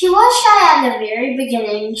she was shy at the very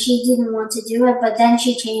beginning. She didn't want to do it, but then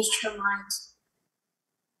she changed her mind.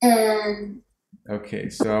 And okay,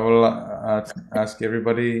 so I will ask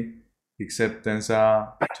everybody except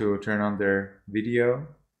Tensa to turn on their video.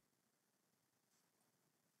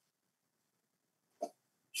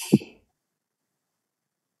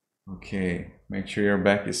 Okay, make sure your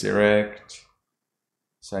back is erect,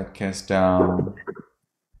 side cast down,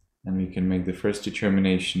 and we can make the first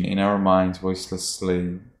determination in our minds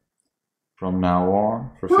voicelessly from now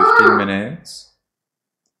on for 15 minutes.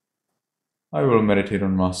 I will meditate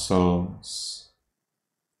on muscles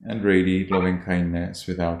and radiate loving kindness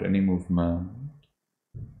without any movement.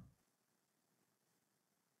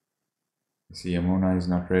 I see Yamuna is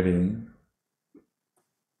not ready.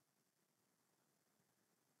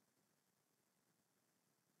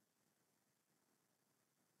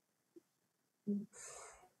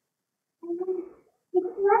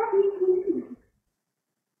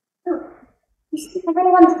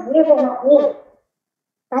 Everyone's weird but not me.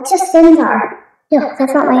 That's just Centaur. No,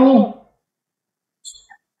 that's not my name.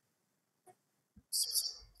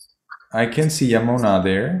 I can see Yamuna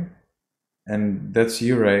there, and that's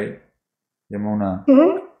you, right? Yamuna.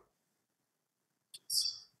 Mm-hmm.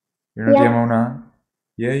 You're not Yeah. Yamuna?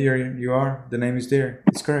 Yeah, you are. The name is there.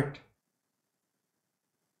 It's correct.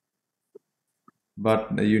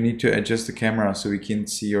 But you need to adjust the camera so we can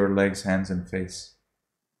see your legs, hands, and face.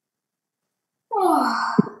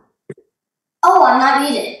 oh, I'm not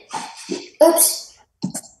muted. Oops.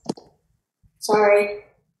 Sorry.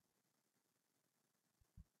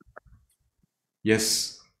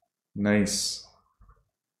 Yes. Nice.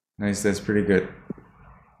 Nice, that's pretty good.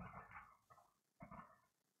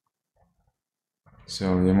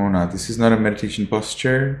 So, Yamuna, this is not a meditation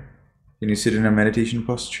posture. Can you sit in a meditation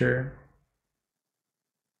posture?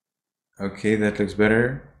 Okay, that looks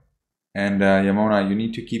better. And Yamuna, you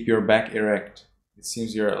need to keep your back erect. It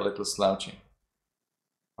seems you're a little slouching.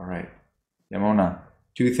 Alright. Yamuna,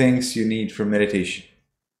 2 things you need for meditation.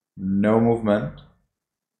 No movement.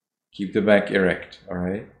 Keep the back erect,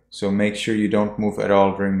 alright? So make sure you don't move at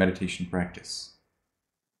all during meditation practice.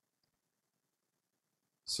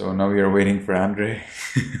 So now we are waiting for Andre.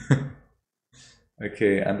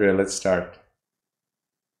 Okay, Andre, let's start.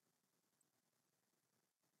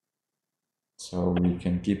 So we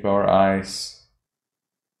can keep our eyes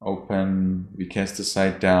open, we cast the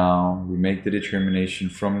sight down, we make the determination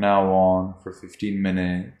from now on for 15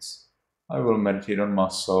 minutes. I will meditate on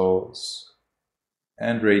muscles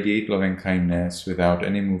and radiate loving kindness without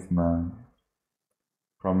any movement.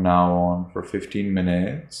 From now on for 15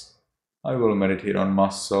 minutes, I will meditate on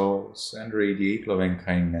muscles and radiate loving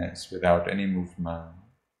kindness without any movement.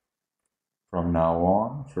 From now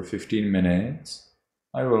on for 15 minutes,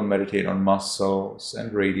 I will meditate on muscles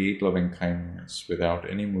and radiate loving kindness without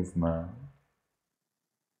any movement.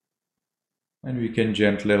 And we can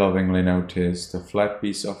gently, lovingly notice the flat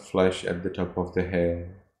piece of flesh at the top of the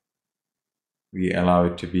head. We allow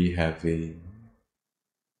it to be heavy.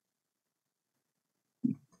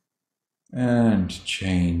 and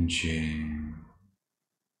changing.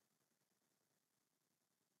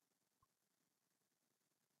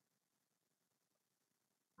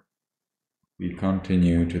 We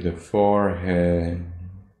continue to the forehead,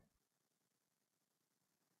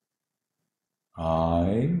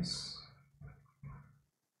 eyes,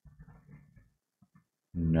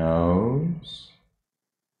 nose,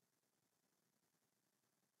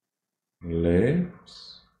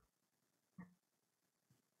 lips,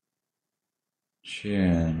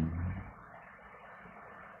 chin,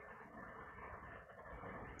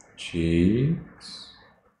 cheeks,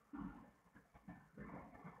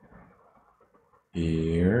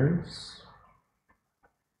 ears,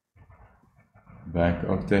 back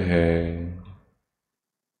of the head.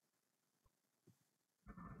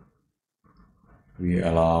 We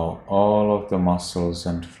allow all of the muscles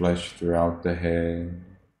and flesh throughout the head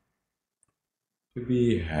to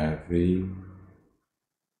be heavy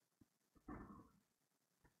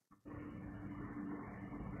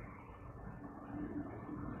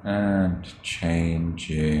and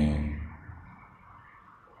changing.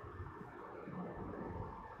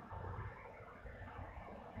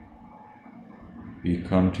 We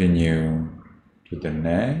continue to the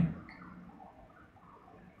neck,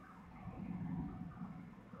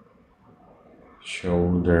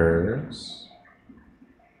 shoulders,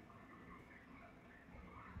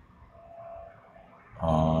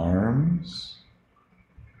 arms,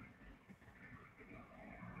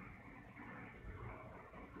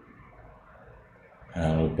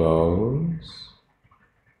 elbows,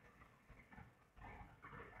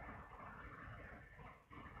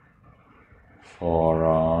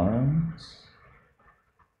 forearms,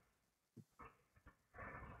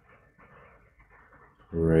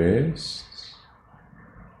 wrists,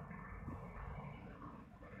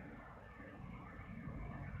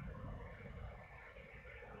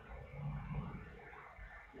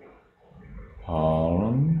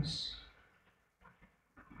 palms,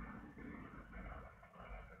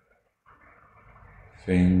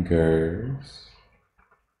 fingers,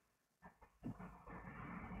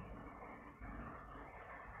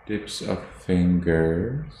 tips of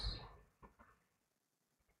fingers,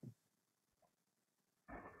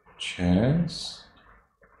 chest,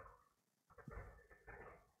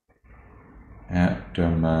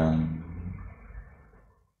 abdomen,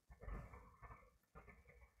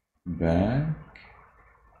 back,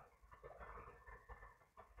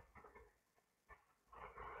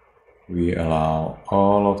 we allow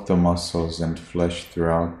all of the muscles and flesh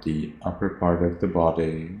throughout the upper part of the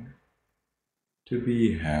body to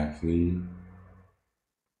be heavy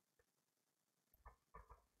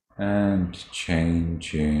and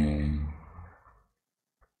changing.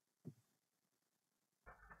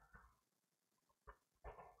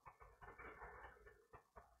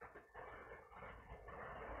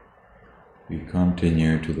 We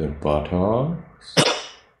continue to the buttocks,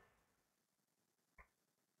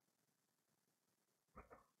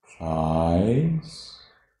 thighs,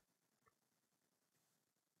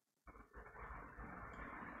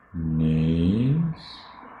 knees,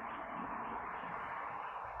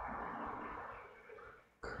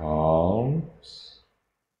 calves,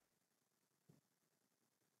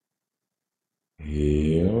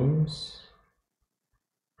 heels,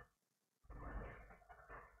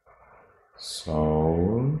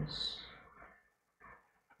 soles,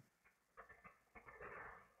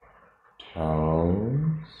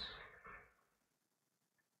 toes,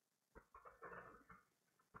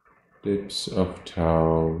 tips of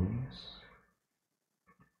toes.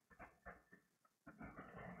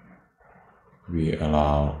 We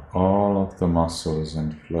allow all of the muscles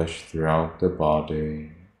and flesh throughout the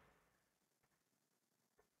body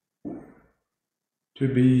to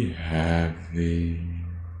be heavy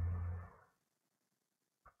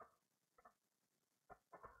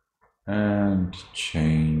and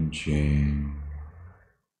changing.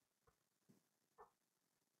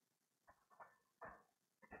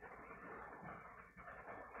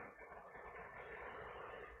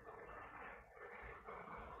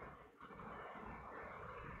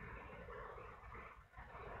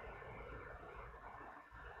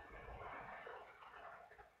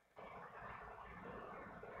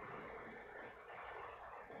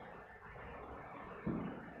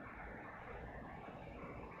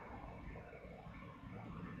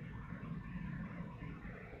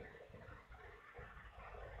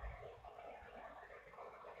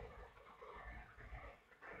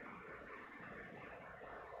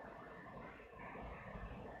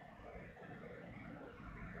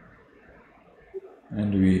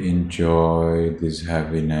 And we enjoy this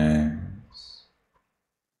heaviness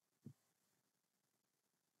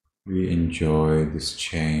We enjoy this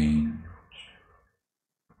change.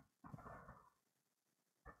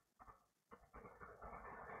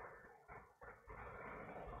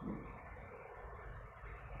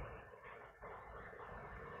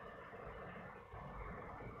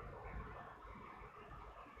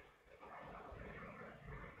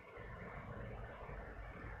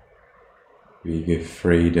 We give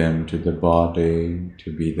freedom to the body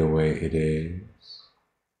to be the way it is.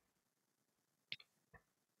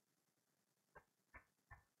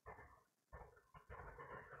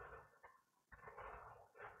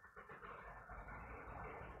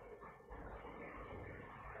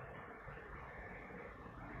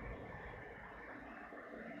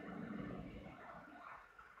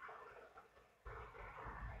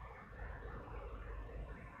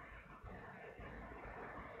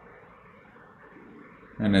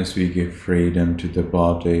 And as we give freedom to the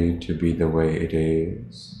body to be the way it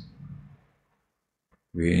is,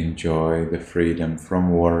 we enjoy the freedom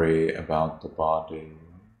from worry about the body.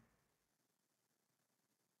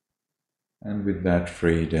 And with that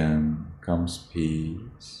freedom comes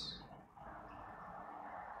peace.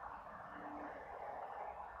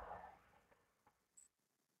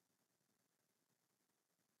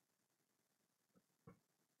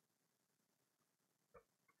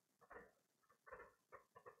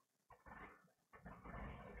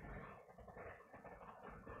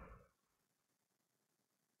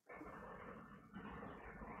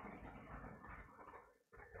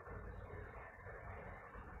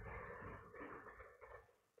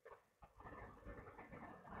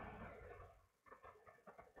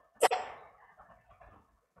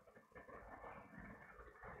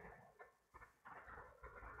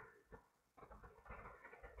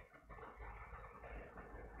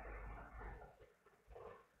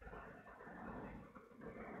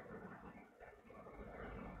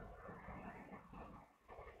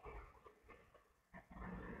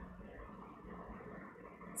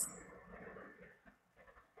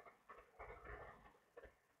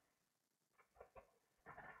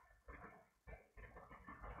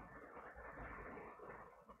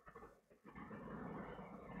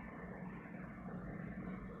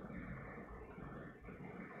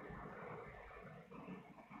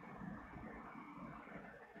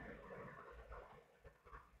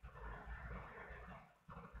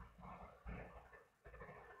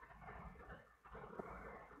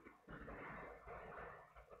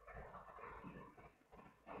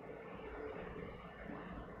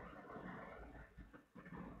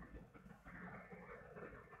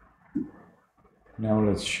 Now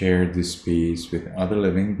let's share this peace with other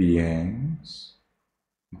living beings.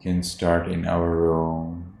 We can start in our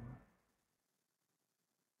room.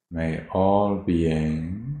 May all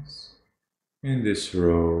beings in this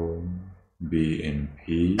room be in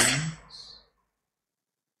peace.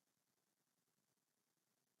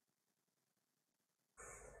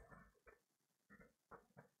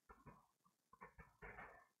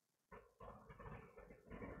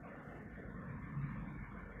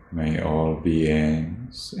 May all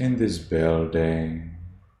beings in this building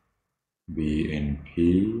be in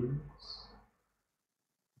peace.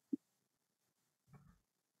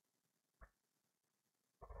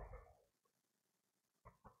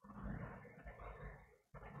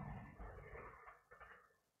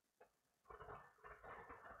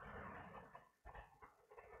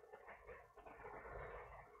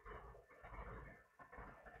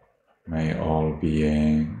 May all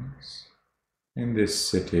beings in this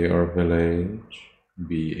city or village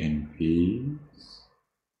be in peace.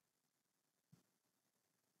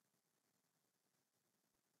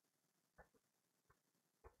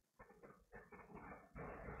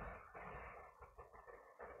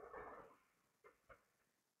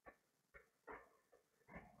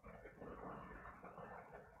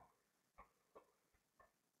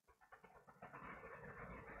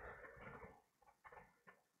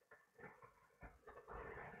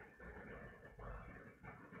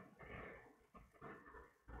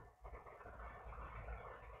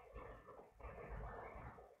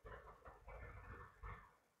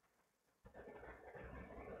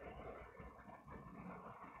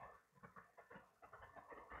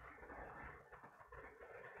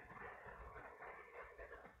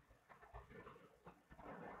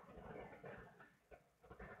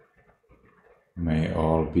 May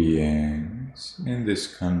all beings in this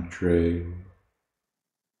country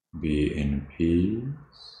be in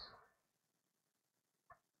peace.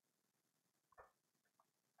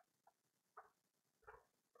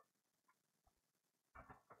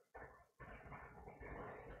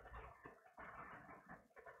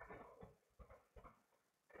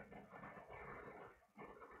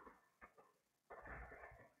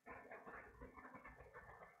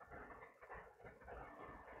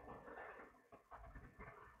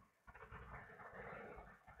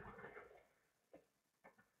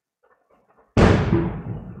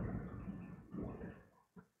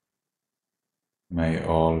 May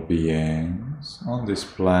all beings on this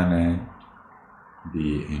planet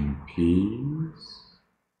be in peace.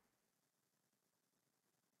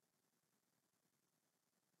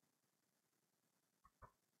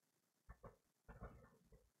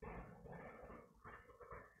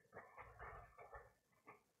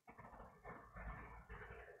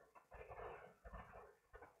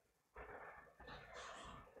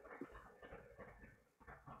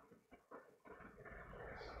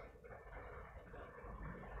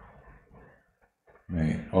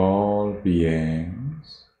 May all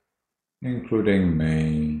beings, including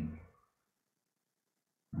me,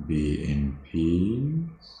 be in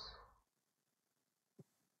peace.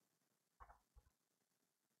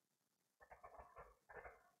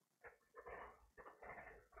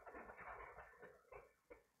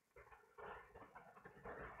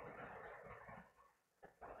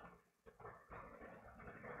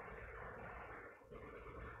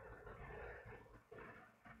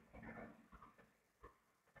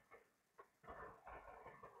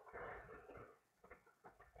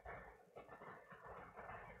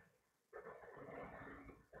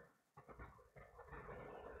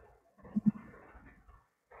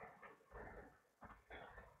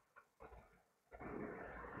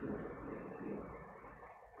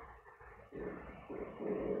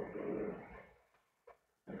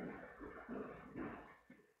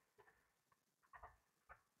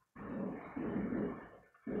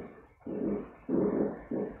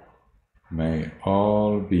 May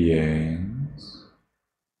all beings,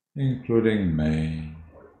 including me,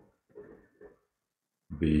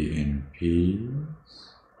 be in peace.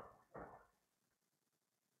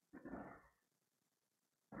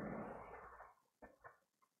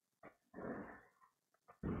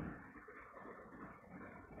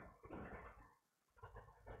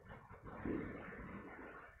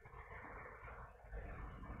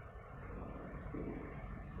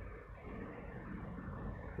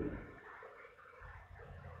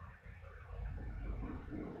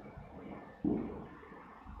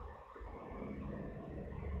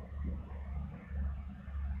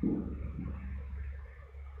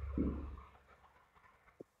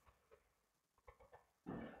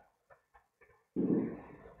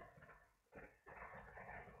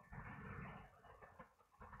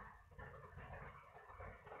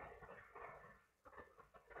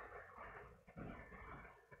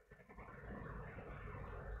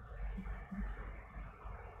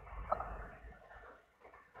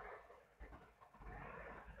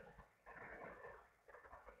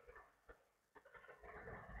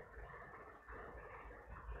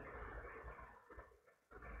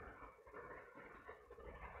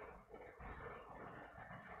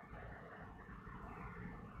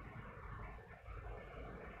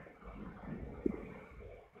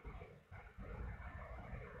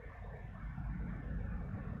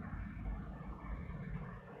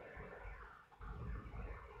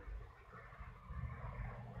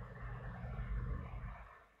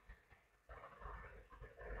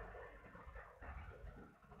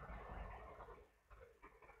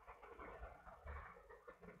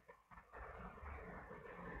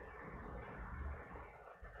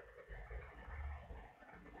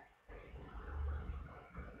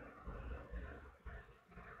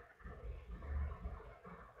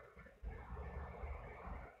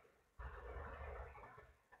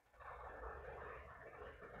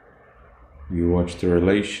 You watch the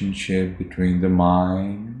relationship between the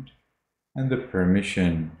mind and the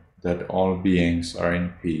permission that all beings are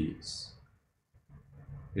in peace.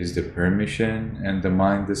 Is the permission and the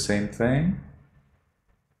mind the same thing?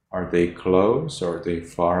 Are they close or are they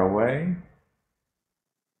far away?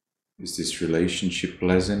 Is this relationship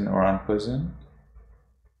pleasant or unpleasant?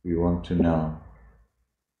 We want to know.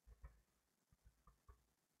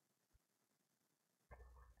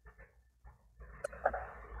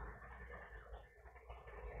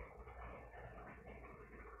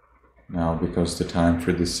 Now, because the time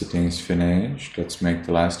for this sitting is finished, let's make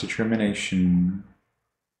the last determination.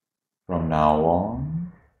 From now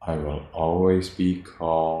on, I will always be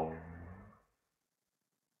calm.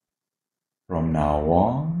 From now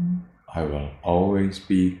on, I will always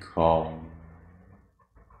be calm.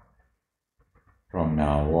 From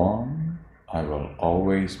now on, I will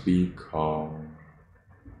always be calm.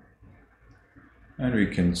 And we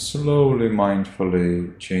can slowly,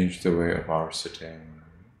 mindfully change the way of our sitting.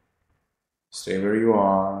 Stay where you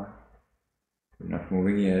are. You're not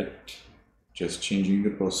moving yet. Just changing the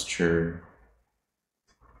posture.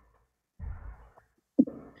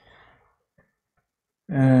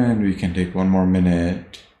 And we can take one more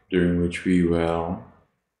minute, during which we will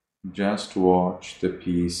Just watch the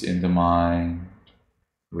peace in the mind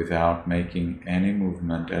without making any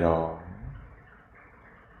movement at all.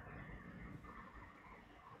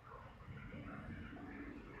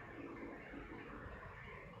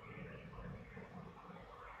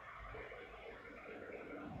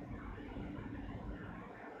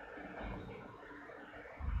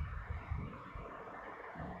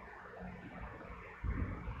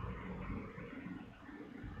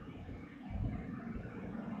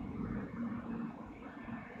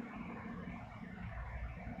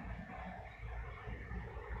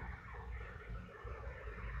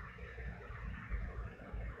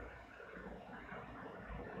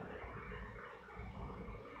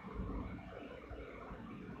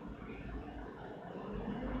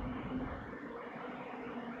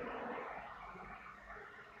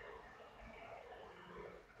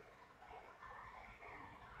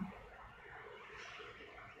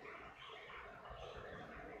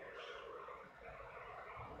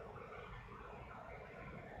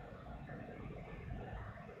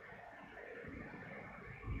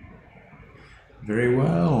 Very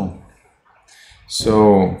well.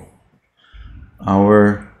 So,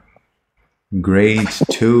 our grade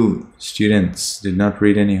 2 students did not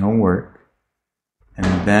read any homework,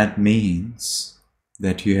 and that means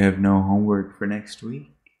that you have no homework for next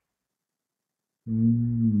week.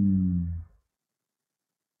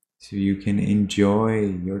 So you can enjoy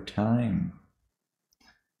your time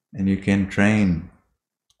and you can train.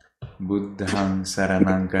 Buddhang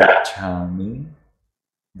saranang gacchami,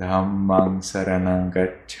 Dhammang saranang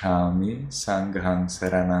gacchami, Sanghang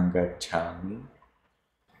saranang gacchami.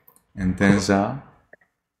 And Tenza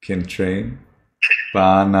can train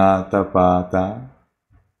Panatapata,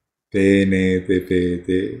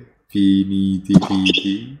 Penetepete,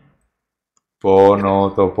 Pinitipiti,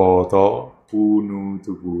 Ponotopoto,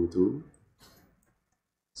 Punutuputu.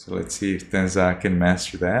 So let's see if Tenza can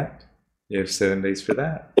master that. You have 7 days for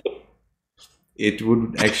that. It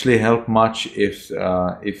would actually help much if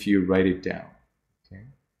you write it down. Okay?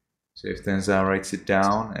 So if Tenza writes it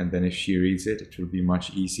down and then if she reads it, it will be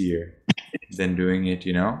much easier than doing it,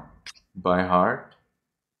 you know, by heart.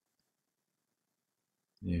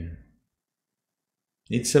 Yeah.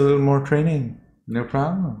 It's a little more training. No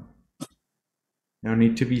problem. No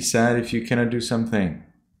need to be sad if you cannot do something.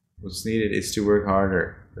 What's needed is to work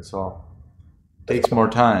harder. That's all. Takes more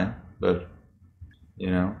time, but you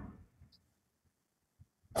know.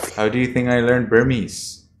 How do you think I learned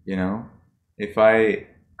Burmese? You know, if I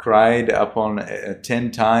cried upon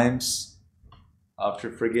 10 times after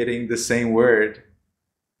forgetting the same word,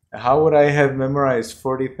 how would I have memorized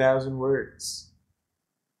 40,000 words?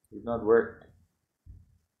 It would not work.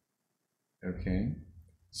 Okay,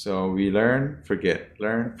 so we learn, forget,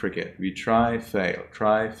 learn, forget. We try, fail,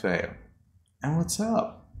 and what's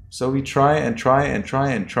up? So we try and try and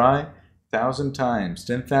try and try 1,000 times,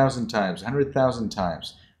 10,000 times, 100,000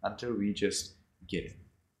 times until we just get it.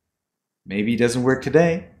 Maybe it doesn't work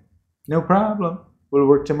today. No problem. Will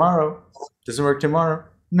work tomorrow. Doesn't work tomorrow.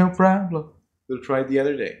 No problem. We'll try it the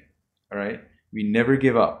other day. All right? We never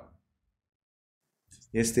give up.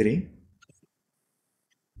 Yes, Tiri?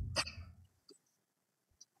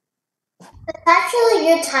 It's actually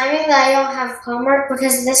good timing that I don't have homework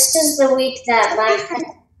because this is the week that my friend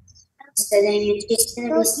is sitting and she's going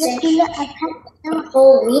to be staying the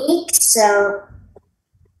whole week, so.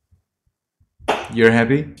 You're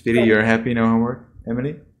happy? Tiri, you're happy? No homework?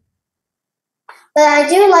 Emily? But I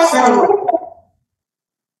do like homework.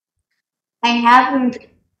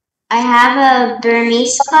 I have a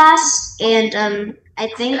Burmese class, and I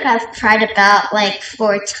think I've tried about like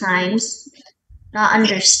 4 times, not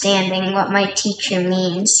understanding what my teacher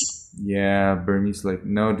means. Yeah, Burmese like,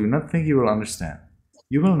 no, do not think you will understand.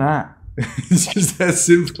 You will not. It's just that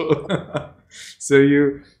simple. So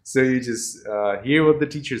you just hear what the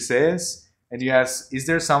teacher says, and you ask, is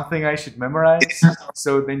there something I should memorize?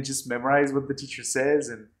 So then just memorize what the teacher says,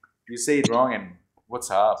 and you say it wrong, and what's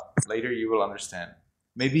up? Later you will understand.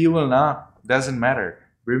 Maybe you will not. Doesn't matter.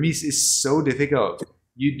 Burmese is so difficult.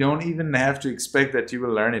 You don't even have to expect that you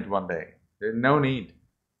will learn it one day. There's no need.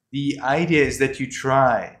 The idea is that you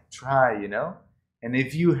try, you know? And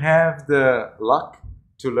if you have the luck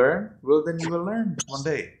to learn, well, then you will learn one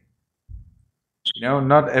day. You know,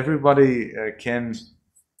 not everybody can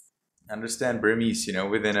understand Burmese, you know,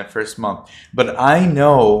 within a first month. But I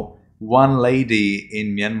know one lady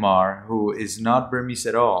in Myanmar who is not Burmese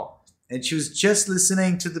at all. And she was just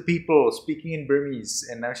listening to the people speaking in Burmese,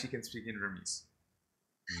 and now she can speak in Burmese.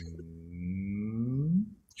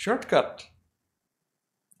 Shortcut.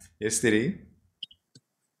 Yes, Tiri?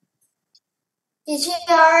 Did you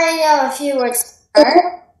already know a few words?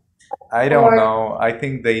 I don't Or- know. I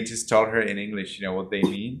think they just told her in English, what they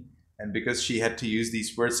mean. And because she had to use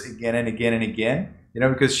these words again and again and again,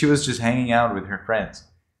 because she was just hanging out with her friends.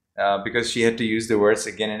 Because she had to use the words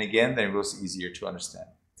again and again, then it was easier to understand.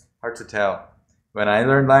 Hard to tell. When I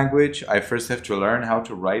learn language, I first have to learn how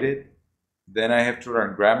to write it. Then I have to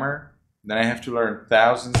learn grammar. Then I have to learn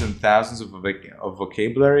thousands and thousands of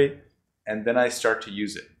vocabulary. And then I start to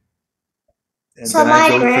use it. And So then I my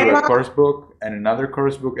go through a grandma- course book and another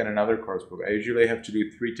course book and another course book. I usually have to do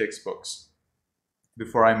 3 textbooks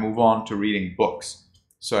before I move on to reading books.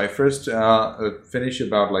 So I first finish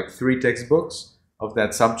about like 3 textbooks of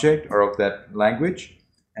that subject or of that language.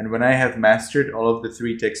 And when I have mastered all of the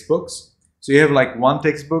 3 textbooks, so you have like 1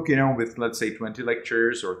 textbook, with let's say 20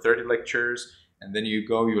 lectures or 30 lectures, and then you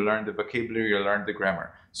learn the vocabulary, you learn the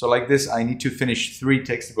grammar. So like this, I need to finish 3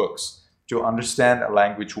 textbooks to understand a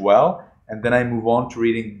language well, and then I move on to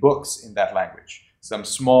reading books in that language. Some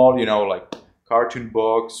small, like cartoon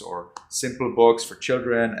books or simple books for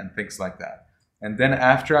children and things like that. And then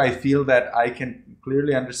after I feel that I can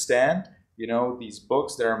clearly understand, these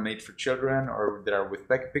books that are made for children or that are with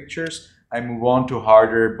pictures, I move on to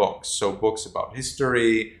harder books. So books about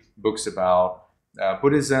history, books about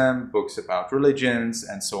Buddhism, books about religions,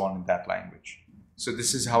 and so on in that language. So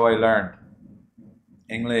this is how I learned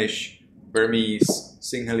English, Burmese,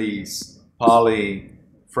 Sinhalese, Pali,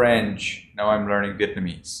 French. Now I'm learning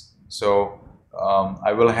Vietnamese. So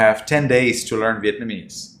I will have 10 days to learn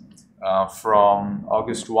Vietnamese from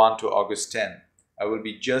August 1 to August 10. I will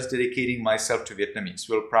be just dedicating myself to Vietnamese.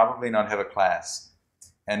 We'll probably not have a class.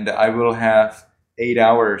 And I will have 8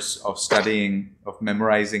 hours of studying, of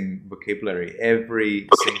memorizing vocabulary every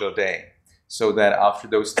single day, so that after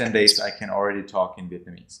those 10 days, I can already talk in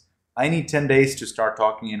Vietnamese. I need 10 days to start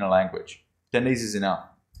talking in a language. 10 days is enough.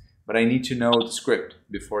 But I need to know the script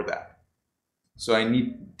before that. So I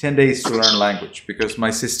need 10 days to learn language because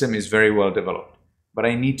my system is very well developed. But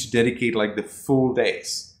I need to dedicate like the full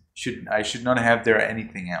days. I should not have there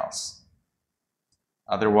anything else.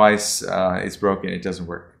 Otherwise, it's broken. It doesn't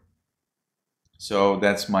work. So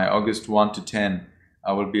that's my August 1 to 10.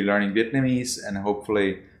 I will be learning Vietnamese, and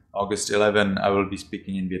hopefully August 11, I will be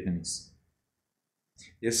speaking in Vietnamese.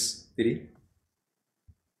 Yes, Didi?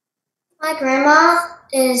 My grandma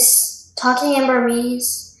is talking in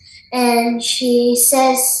Burmese, and she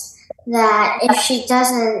says that if she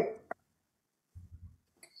doesn't...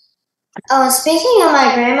 Oh, speaking of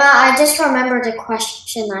my grandma, I just remembered a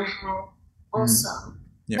question I had also.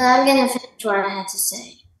 Yeah. But I'm going to finish what I had to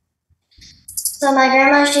say. So my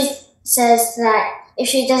grandma, she says that if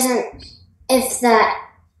she doesn't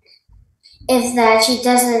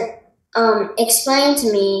explain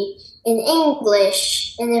to me in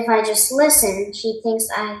English, and if I just listen, she thinks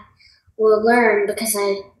I will learn because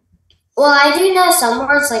I do know some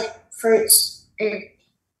words like fruits.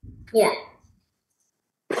 Yeah.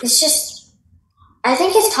 It's just, I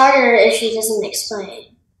think it's harder if she doesn't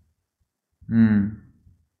explain.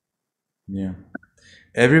 Yeah.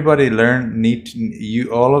 Everybody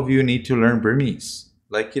all of you need to learn Burmese,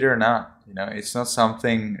 like it or not. It's not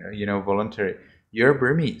something, voluntary. You're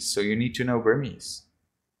Burmese, so you need to know Burmese.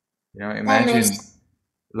 Imagine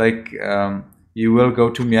like you will go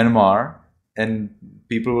to Myanmar and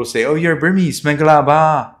people will say, "Oh, you're Burmese, Mangala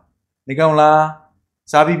ba, Nigong la,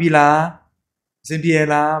 Sabi la, Zimbie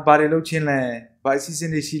la, Bade lo chin le, Ba si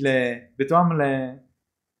sin de shi le, Bitwam le."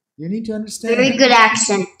 You need to understand. Very good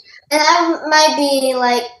accent. And I might be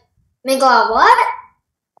like, Mingla, what?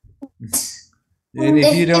 And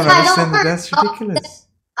if you don't understand, that's ridiculous.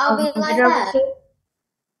 I'll be like that.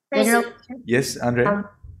 Crazy. Yes, Andre?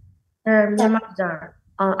 I'm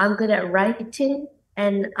good at writing,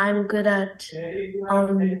 and I'm good at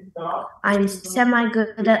I'm semi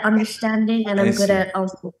good at understanding, and I'm good at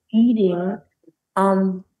reading.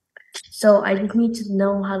 So I just need to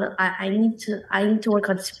know how to. I need to work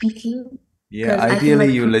on speaking. Yeah,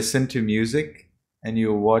 ideally you listen to music and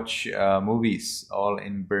you watch movies all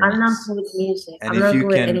in Burmese. I'm not good with music. And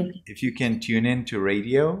if you can tune in to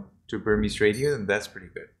radio, to Burmese radio, then that's pretty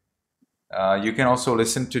good. You can also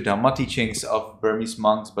listen to Dhamma teachings of Burmese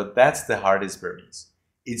monks, but that's the hardest Burmese.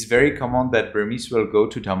 It's very common that Burmese will go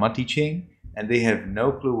to Dhamma teaching and they have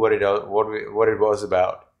no clue what it was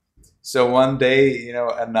about. So one day,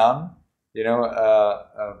 a nun,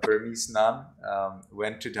 a Burmese nun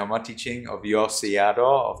went to Dhamma teaching of Yos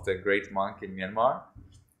Sayadaw, of the great monk in Myanmar,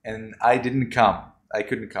 and I couldn't come.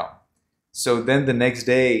 So then the next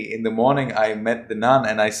day in the morning, I met the nun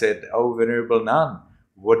and I said, "Oh, Venerable Nun,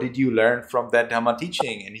 what did you learn from that Dhamma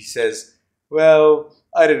teaching?" And he says, "Well,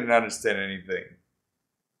 I didn't understand anything."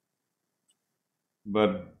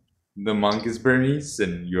 But The monk is Burmese,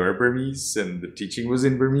 and you're Burmese, and the teaching was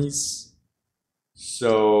in Burmese.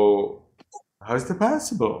 So, how is that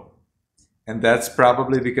possible? And that's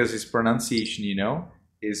probably because his pronunciation, you know,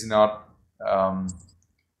 is not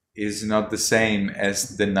the same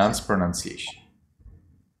as the nun's pronunciation.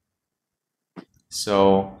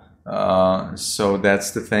 So, so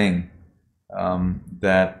that's the thing,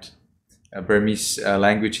 that Burmese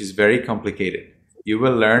language is very complicated. You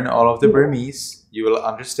will learn all of the Burmese, you will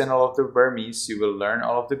understand all of the Burmese, you will learn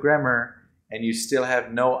all of the grammar, and you still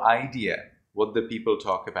have no idea what the people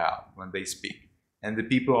talk about when they speak. And the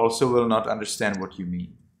people also will not understand what you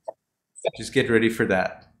mean. Just get ready for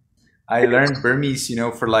that. I learned Burmese, you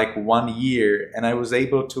know, for like 1 year, and I was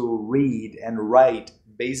able to read and write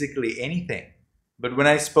basically anything. But when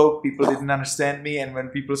I spoke, people didn't understand me, and when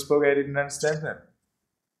people spoke, I didn't understand them.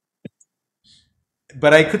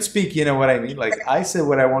 But I could speak, you know what I mean? Like, I said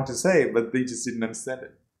what I want to say, but they just didn't understand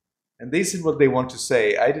it. And they said what they want to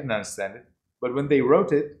say, I didn't understand it. But when they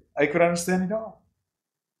wrote it, I could understand it all.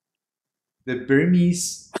 The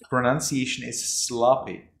Burmese pronunciation is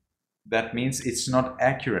sloppy. That means it's not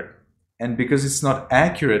accurate. And because it's not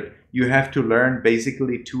accurate, you have to learn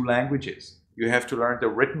basically 2 languages. You have to learn the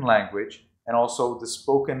written language and also the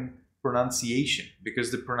spoken pronunciation,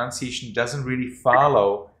 because the pronunciation doesn't really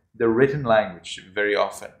follow the written language very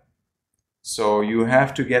often. So you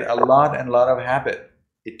have to get a lot of habit.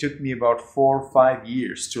 It took me about 4 or 5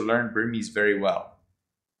 years to learn Burmese very well.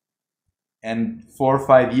 And 4 or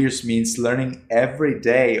 5 years means learning every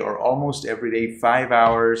day or almost every day, 5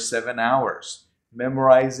 hours, 7 hours,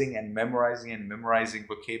 memorizing and memorizing and memorizing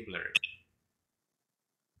vocabulary.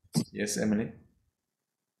 Yes, Emily?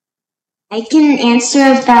 I can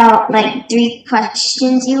answer about like 3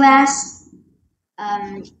 questions you asked.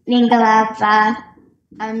 Mingalava,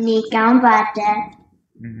 Nikambata.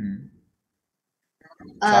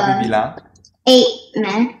 Sabi bilang? 8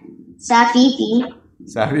 men. Sabi.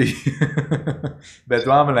 Sabi.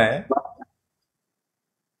 Bedwamale.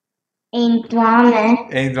 Ain't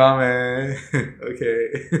Dwame. Okay.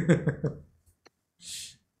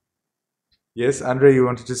 Yes, Andre, you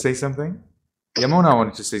wanted to say something? Yamona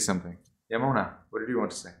wanted to say something. Yamona, what did you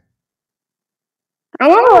want to say? I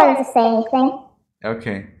never wanted to say anything.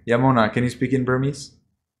 Okay. Yamona, can you speak in Burmese?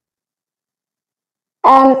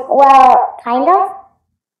 Well, kind of.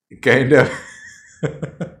 Kind of.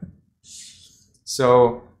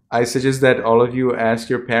 So, I suggest that all of you ask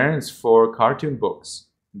your parents for cartoon books.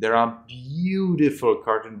 There are beautiful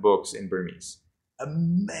cartoon books in Burmese.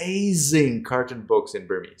 Amazing cartoon books in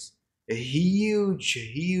Burmese. A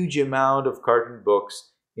huge amount of cartoon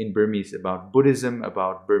books in Burmese about Buddhism,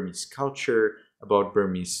 about Burmese culture, about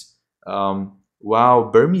Burmese. Wow,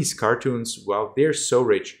 Burmese cartoons, wow, they're so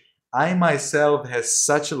rich. I myself has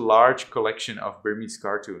such a large collection of Burmese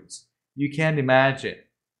cartoons. You can't imagine.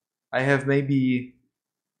 I have maybe,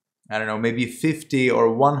 I don't know, maybe 50 or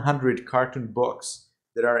 100 cartoon books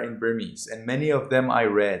that are in Burmese, and many of them I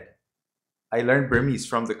read. I learned Burmese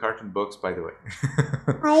from the cartoon books, by the way.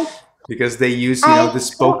 Because they use, you know, the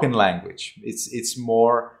spoken language. It's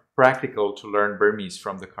more practical to learn Burmese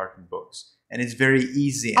from the cartoon books. And it's very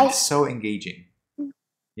easy and so engaging.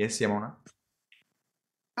 Yes, Yamona?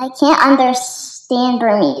 I can't understand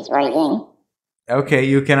Burmese writing. Okay,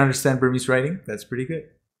 you can understand Burmese writing? That's pretty good.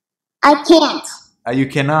 I can't. You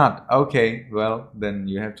cannot? Okay, well, then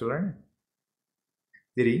you have to learn it.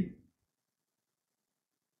 Didi?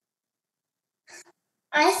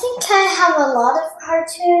 I think I have a lot of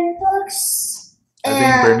cartoon books. Are they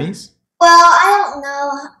in Burmese? Well, I don't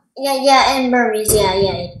know. Yeah, in Burmese,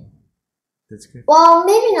 yeah. That's good. Well,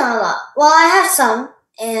 maybe not a lot. Well, I have some,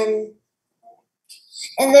 and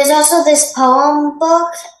there's also this poem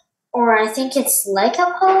book, or I think it's like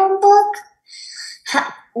a poem book.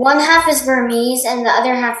 One half is Burmese, and the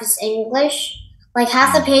other half is English. Like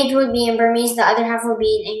half the page would be in Burmese, the other half would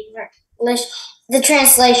be in English. The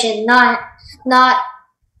translation, not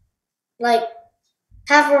like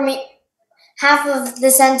half Burmese. Half of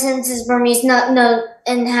the sentence is Burmese, no,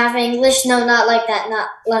 and half English. No, not like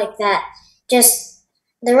that. Just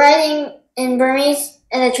the writing in Burmese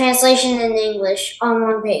and the translation in English on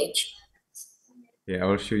one page. Yeah, I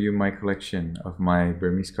will show you my collection of my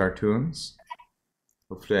Burmese cartoons.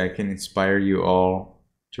 Hopefully I can inspire you all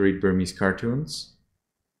to read Burmese cartoons.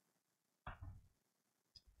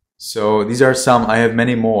 So these are some, I have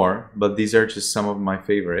many more, but these are just some of my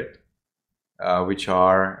favorite, which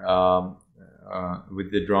are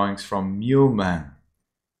with the drawings from Myuman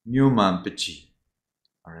Pichi.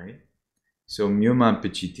 Alright? So Myuman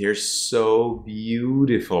Pichi, they're so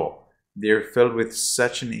beautiful. They're filled with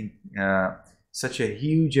such an such a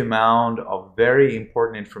huge amount of very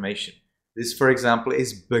important information. This, for example,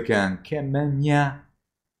 is bagan kemenya.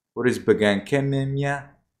 What is bagan kemenya?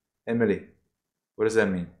 Emily, what does that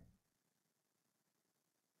mean?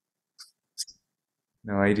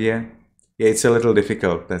 No idea? Yeah, it's a little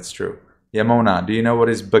difficult, that's true. Yamona, do you know what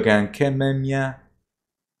is bagan kemenya?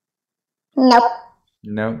 Nope.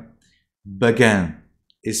 No. Bagan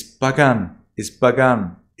is Bagan.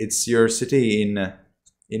 It's your city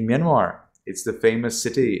in Myanmar. It's the famous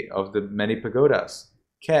city of the many pagodas.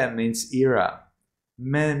 Ke means era.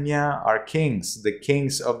 Menya are kings, the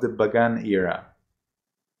kings of the Bagan era.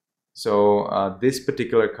 So this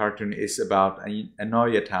particular cartoon is about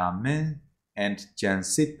Anoyata Men and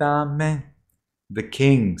Jansita Men, the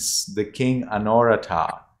kings, the king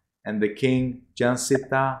Anorata and the king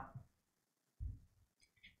Jansita.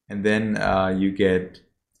 And then you get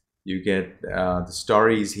the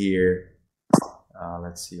stories here.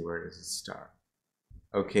 Let's see, where does it start?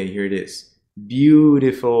 Okay, here it is.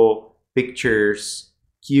 Beautiful pictures,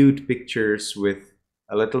 cute pictures with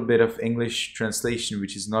a little bit of English translation,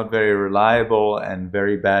 which is not very reliable and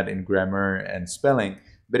very bad in grammar and spelling,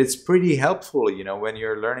 but it's pretty helpful, you know, when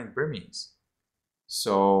you're learning Burmese.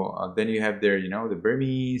 So then you have there, you know, the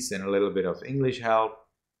Burmese and a little bit of English help,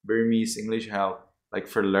 Burmese, English help. Like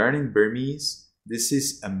for learning Burmese, this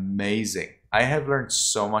is amazing. I have learned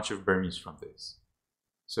so much of Burmese from this.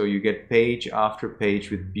 So you get page after page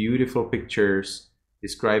with beautiful pictures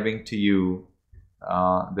describing to you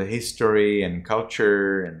the history and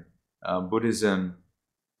culture and Buddhism.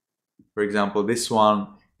 For example, this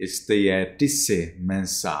one is Teye Tisse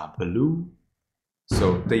Mensa Balu.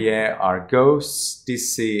 So Teye are ghosts,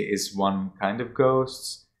 Tisse is one kind of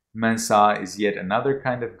ghosts, Mensa is yet another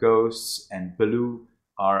kind of ghosts, and Balu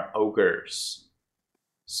are ogres.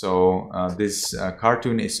 So this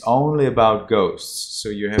cartoon is only about ghosts. So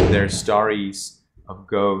you have their stories of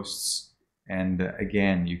ghosts, and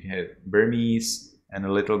again you have Burmese and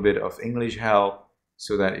a little bit of English help,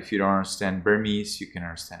 so that if you don't understand Burmese, you can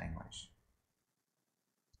understand English.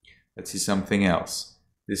 Let's see something else.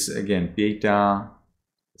 This again, Pieta.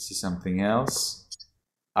 Let's see something else.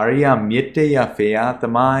 Arya Myeteya Feya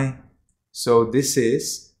Tamai. So this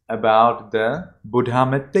is about the Buddha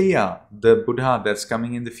Meteya, the Buddha that's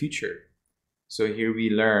coming in the future. So here we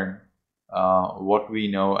learn what we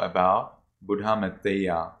know about Buddha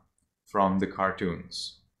Meteya from the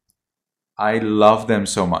cartoons. I love them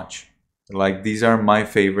so much. Like, these are my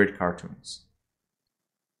favorite cartoons.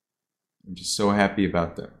 I'm just so happy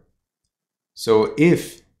about them. So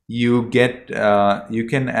if you get, you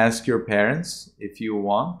can ask your parents if you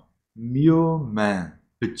want, Myo Man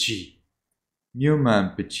Pichi. Myo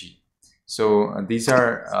Man Pichi. So these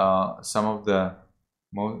are some of the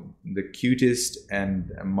cutest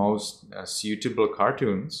and most suitable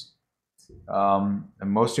cartoons. And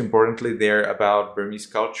most importantly, they're about Burmese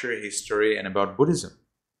culture, history, and about Buddhism.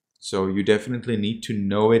 So you definitely need to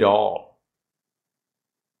know it all.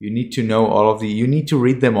 You need to know all of the, you need to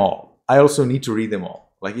read them all. I also need to read them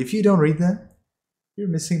all. Like, if you don't read them, you're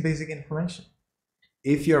missing basic information.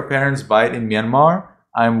 If your parents buy it in Myanmar,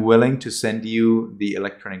 I'm willing to send you the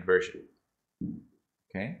electronic version.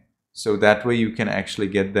 Okay? So that way you can actually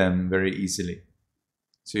get them very easily.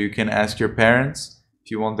 So you can ask your parents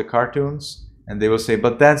if you want the cartoons, and they will say,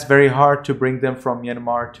 but that's very hard to bring them from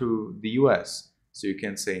Myanmar to the US. So you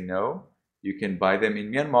can say no, you can buy them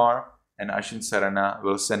in Myanmar, and Ashin Sarana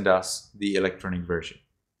will send us the electronic version.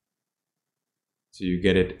 So you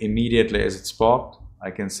get it immediately as it's bought.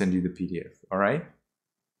 I can send you the PDF, all right?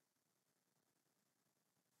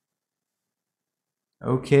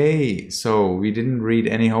 Okay, so we didn't read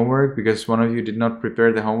any homework because one of you did not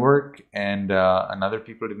prepare the homework and another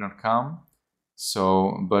people did not come.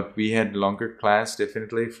 So, but we had longer class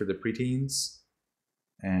definitely for the preteens,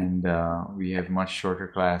 and we have much shorter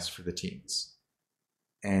class for the teens.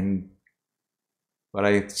 But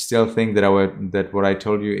I still think that what I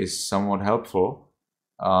told you is somewhat helpful.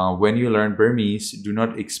 When you learn Burmese, do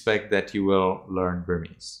not expect that you will learn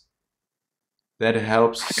Burmese. That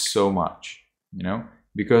helps so much. You know,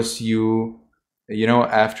 because you know,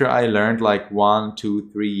 after I learned like 1,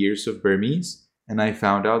 2, 3 years of Burmese, and I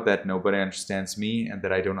found out that nobody understands me and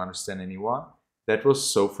that I don't understand anyone, that was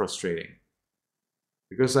so frustrating.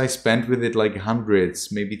 Because I spent with it like hundreds,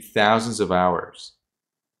 maybe thousands of hours.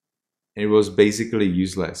 It was basically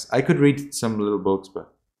useless. I could read some little books,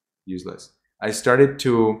 but useless. I started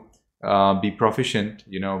to be proficient,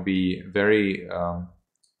 you know, be very,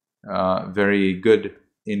 very good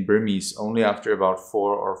in Burmese only after about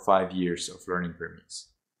 4 or 5 years of learning Burmese.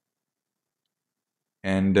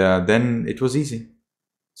 And then it was easy.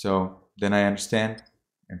 So then I understand,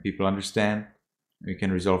 and people understand, We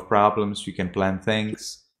can resolve problems. We can plan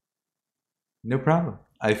things. No problem.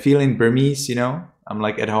 I feel in Burmese, you know, I'm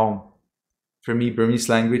like at home. For me, Burmese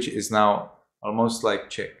language is now almost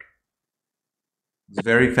like Czech. It's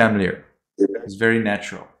very familiar. It's very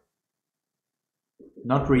natural.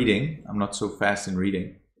 Not reading. I'm not so fast in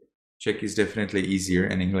reading. Czech is definitely easier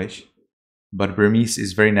in English. But Burmese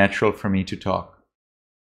is very natural for me to talk.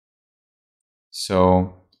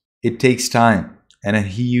 So it takes time and a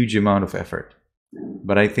huge amount of effort.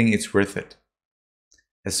 But I think it's worth it.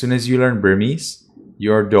 As soon as you learn Burmese,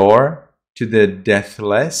 your door to the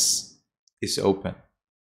deathless is open.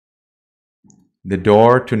 The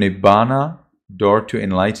door to Nibbana, door to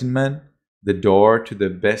enlightenment, the door to the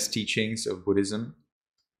best teachings of Buddhism,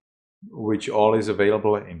 which all is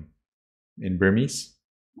available in Burmese,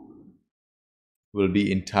 will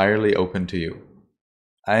be entirely open to you.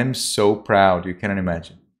 I am so proud, you cannot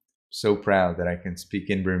imagine. So proud that I can speak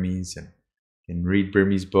in Burmese and can read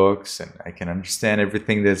Burmese books and I can understand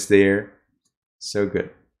everything that's there. So good.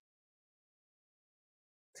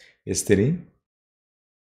 Yes, Tiri?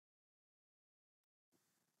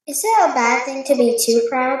 Is it a bad thing to be too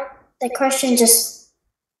proud? The question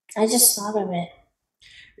I just thought of it.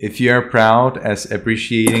 If you are proud as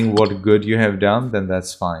appreciating what good you have done, then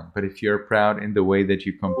that's fine. But if you're proud in the way that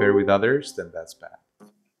you compare with others, then that's bad.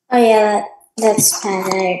 Oh yeah, that's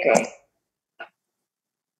bad. I agree.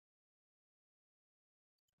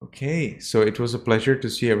 Okay, so it was a pleasure to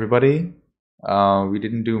see everybody. We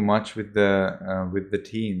didn't do much with the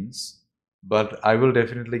teens, but I will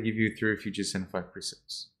definitely give you 3 refuges and 5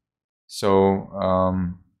 precepts. So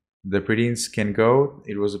the preteens can go.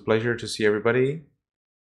 It was a pleasure to see everybody,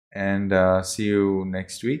 and see you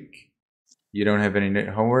next week. You don't have any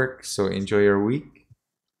homework, so enjoy your week.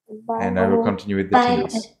 Bye. And I will continue with the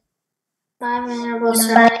teens. Bye, Venerable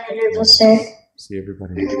Sir. Bye, Venerable Sir. See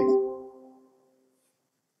everybody.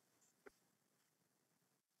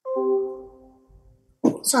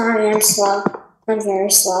 Sorry, I'm slow. I'm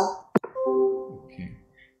very slow. Okay.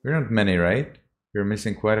 We're not many, right? We're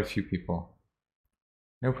missing quite a few people.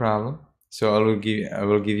 No problem. So I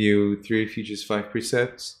will give you 3 refuges, 5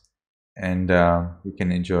 precepts, and you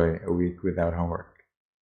can enjoy a week without homework.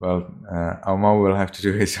 Well, Alma will have to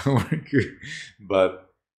do his homework, but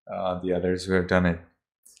the others who have done it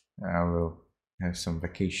will have some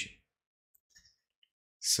vacation.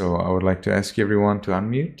 So I would like to ask everyone to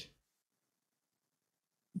unmute.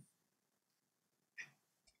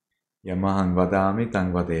 Yamahang vadami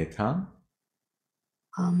tang vadeta.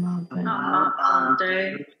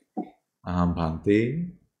 Aham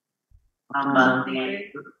bhante.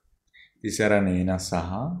 Tisaranena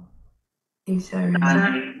saha.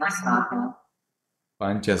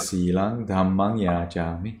 Panchasilang dhammang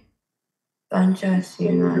yajami.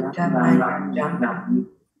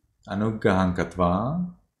 Anuggahang katva.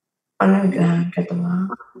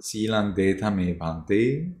 Silang detha me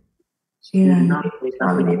bhante.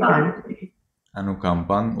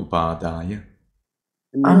 Anukampang upadaya.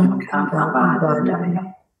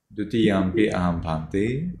 Dutiyampi aham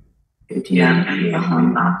bhante.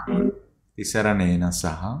 Tisaranena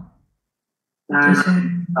saha.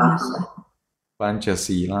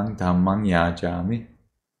 Panchasilang dhammang yajami.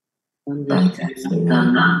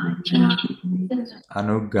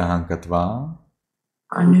 Anuggahang katva.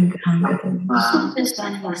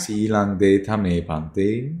 Silang detha me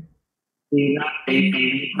bhante.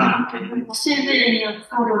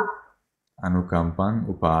 Anukampang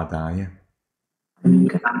upadaya.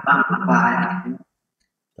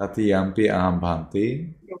 Tatiyampi aham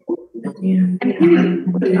bhante.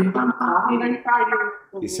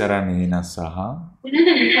 Tisaranena saha.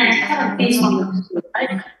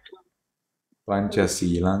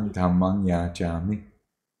 Panchasilang dhammang yajami.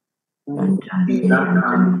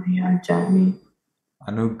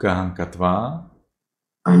 Anuggahang katva.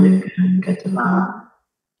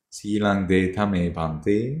 Silang detha me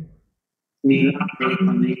bhante.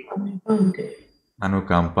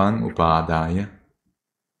 Anukampang upadaya.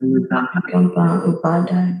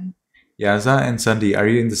 Yaza and Sandi, are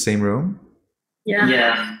you in the same room?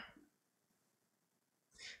 Yeah.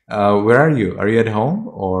 Where are you? Are you at home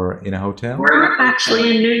or in a hotel? We're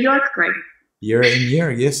actually in New York right now. You're in New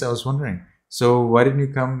York. Yes, I was wondering. So why didn't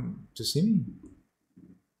you come to see me?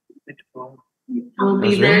 We'll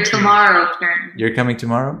be there tomorrow, Karen. You're coming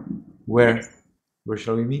tomorrow? Where? Where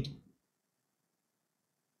shall we meet?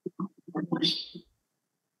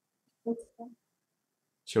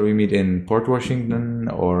 Shall we meet in Port Washington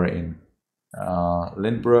or in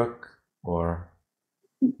Lynbrook or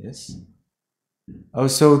yes? Oh,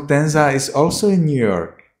 so Tenza is also in New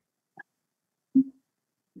York.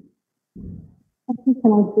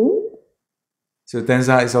 So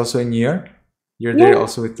Tenza is also in New York? You're there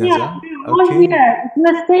also with Tenza? Okay. Here.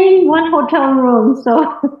 We're staying in one hotel room,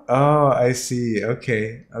 so. Oh, I see.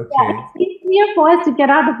 Okay. Okay. Yeah, it's easier for us to get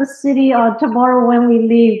out of the city or tomorrow when we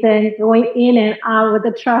leave than going in and out with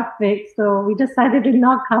the traffic. So we decided to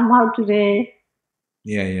not come out today.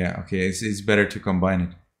 Yeah, yeah. Okay. It's better to combine it.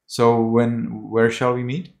 So where shall we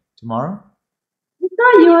meet tomorrow?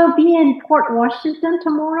 So you will be in Port Washington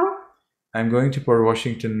tomorrow? I'm going to Port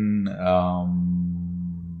Washington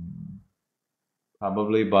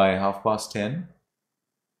probably by 10:30.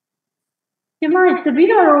 The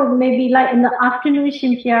video maybe like in the afternoon,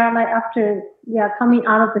 Shimpia, like after coming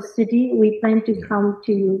out of the city, we plan to come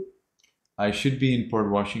to you. I should be in Port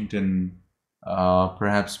Washington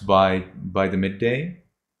perhaps by the midday,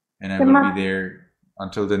 and I will be there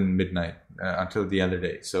until the midnight, until the other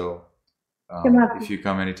day. So if you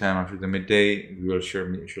come anytime after the midday, we will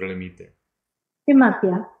surely meet there. And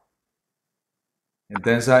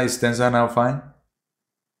Tenza, is Tenza now fine?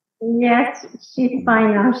 Yes, she's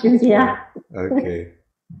fine now. She's here. Okay.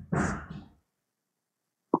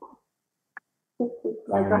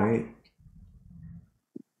 All right.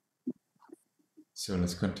 So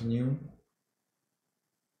let's continue.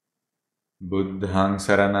 Buddhang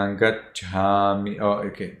saranang gacchami. Oh,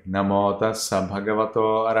 okay. Namo tassa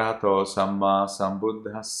bhagavato arahato samma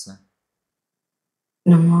sambuddhassa.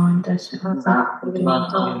 Namo tassa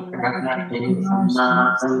bhagavato arahato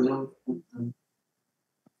samma sambuddhassa.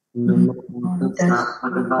 Namo tassa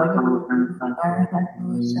bhagavato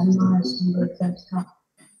arahato samma sambuddhassa.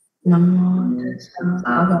 Namo tassa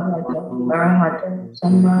bhagavato arahato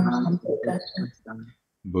samma sambuddhassa.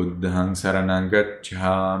 Buddhang saranang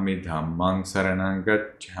gacchami, dhammang saranang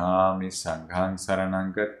gacchami, sanghang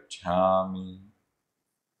saranang gacchami.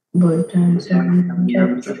 Buddhang saranang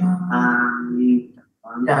gacchami,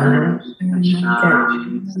 dhammang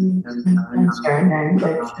saranang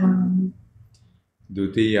gacchami.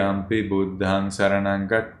 Dutiyampi buddhang saranang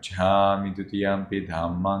gacchami, dutiyampi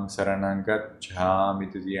dhammang saranang gacchami,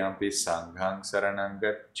 dutiyampi sanghang saranang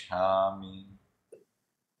gacchami.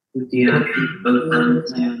 Dutiyampi buddhang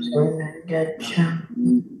saranang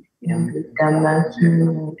gacchami, dutiyampi dhammang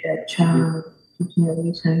saranang gacchami,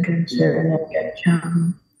 dutiyampi sanghang saranang gacchami.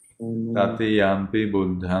 Tatiyampi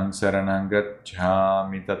buddhang saranang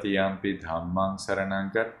gacchami, tatiyampi dhammang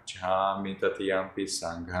saranang gacchami, tatiyampi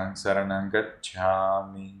sanghang saranang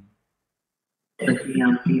gacchami.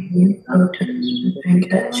 Tatiyampi buddhang saranang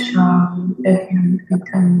gacchami, tatiyampi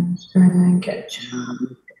dhammang saranang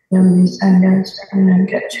gacchami, tatiyampi sanghang saranang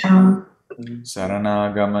gacchami.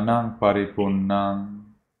 Saranaгаmanang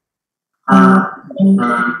paripunnang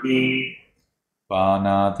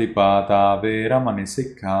Panati pata vera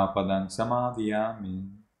manisikha padang samadhiyami.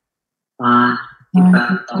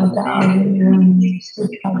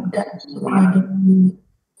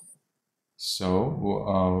 So,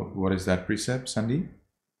 what is that precept, Sandeep?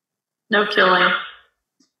 No killing.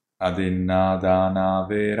 Adinadana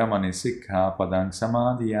vera manisikha padang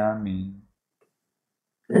samadhiyami.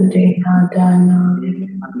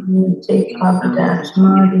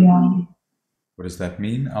 What does that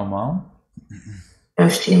mean, Amal? No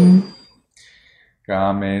stealing.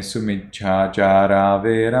 Kame sumichhachara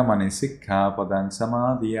vera manisikha padang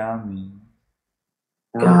samadhiyami.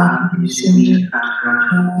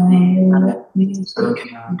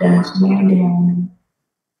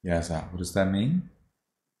 Yes, what does that mean?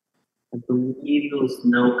 I believe it was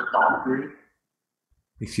no adultery.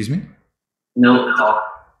 Excuse me? No adultery.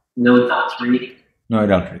 No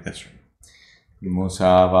adultery, that's right.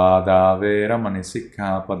 Musavada vera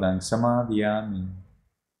manisikha padang samadhiyami.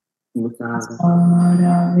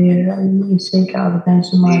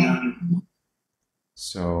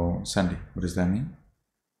 So, Sandy, what does that mean?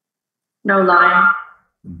 No lying.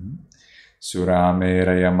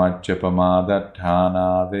 Suramera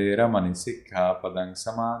yamajjapamadathana vera manisikha padang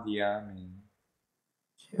samadhiyami.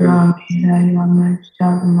 Suramera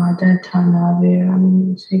yamajjapamadathana vera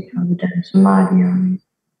manisikha padang samadhiyami.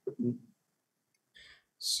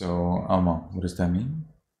 So, Alma, what does that mean?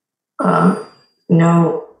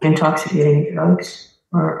 No intoxicating drugs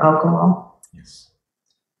or alcohol. Yes.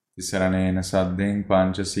 Tisaranena saddhing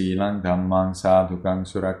panchasilang dhammang sadhukang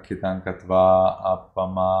surakkitang katva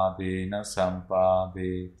appamadena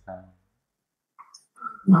sampadeta.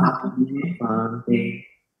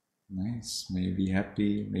 Nice. May you be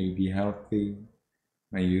happy, may you be healthy.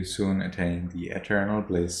 May you soon attain the eternal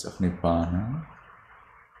bliss of Nibbana.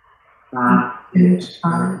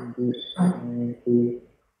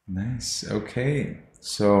 Nice. Okay.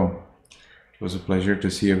 So, it was a pleasure to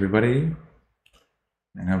see everybody,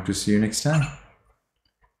 and hope to see you next time.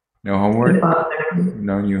 No homework?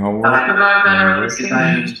 No new homework? No new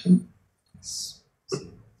work?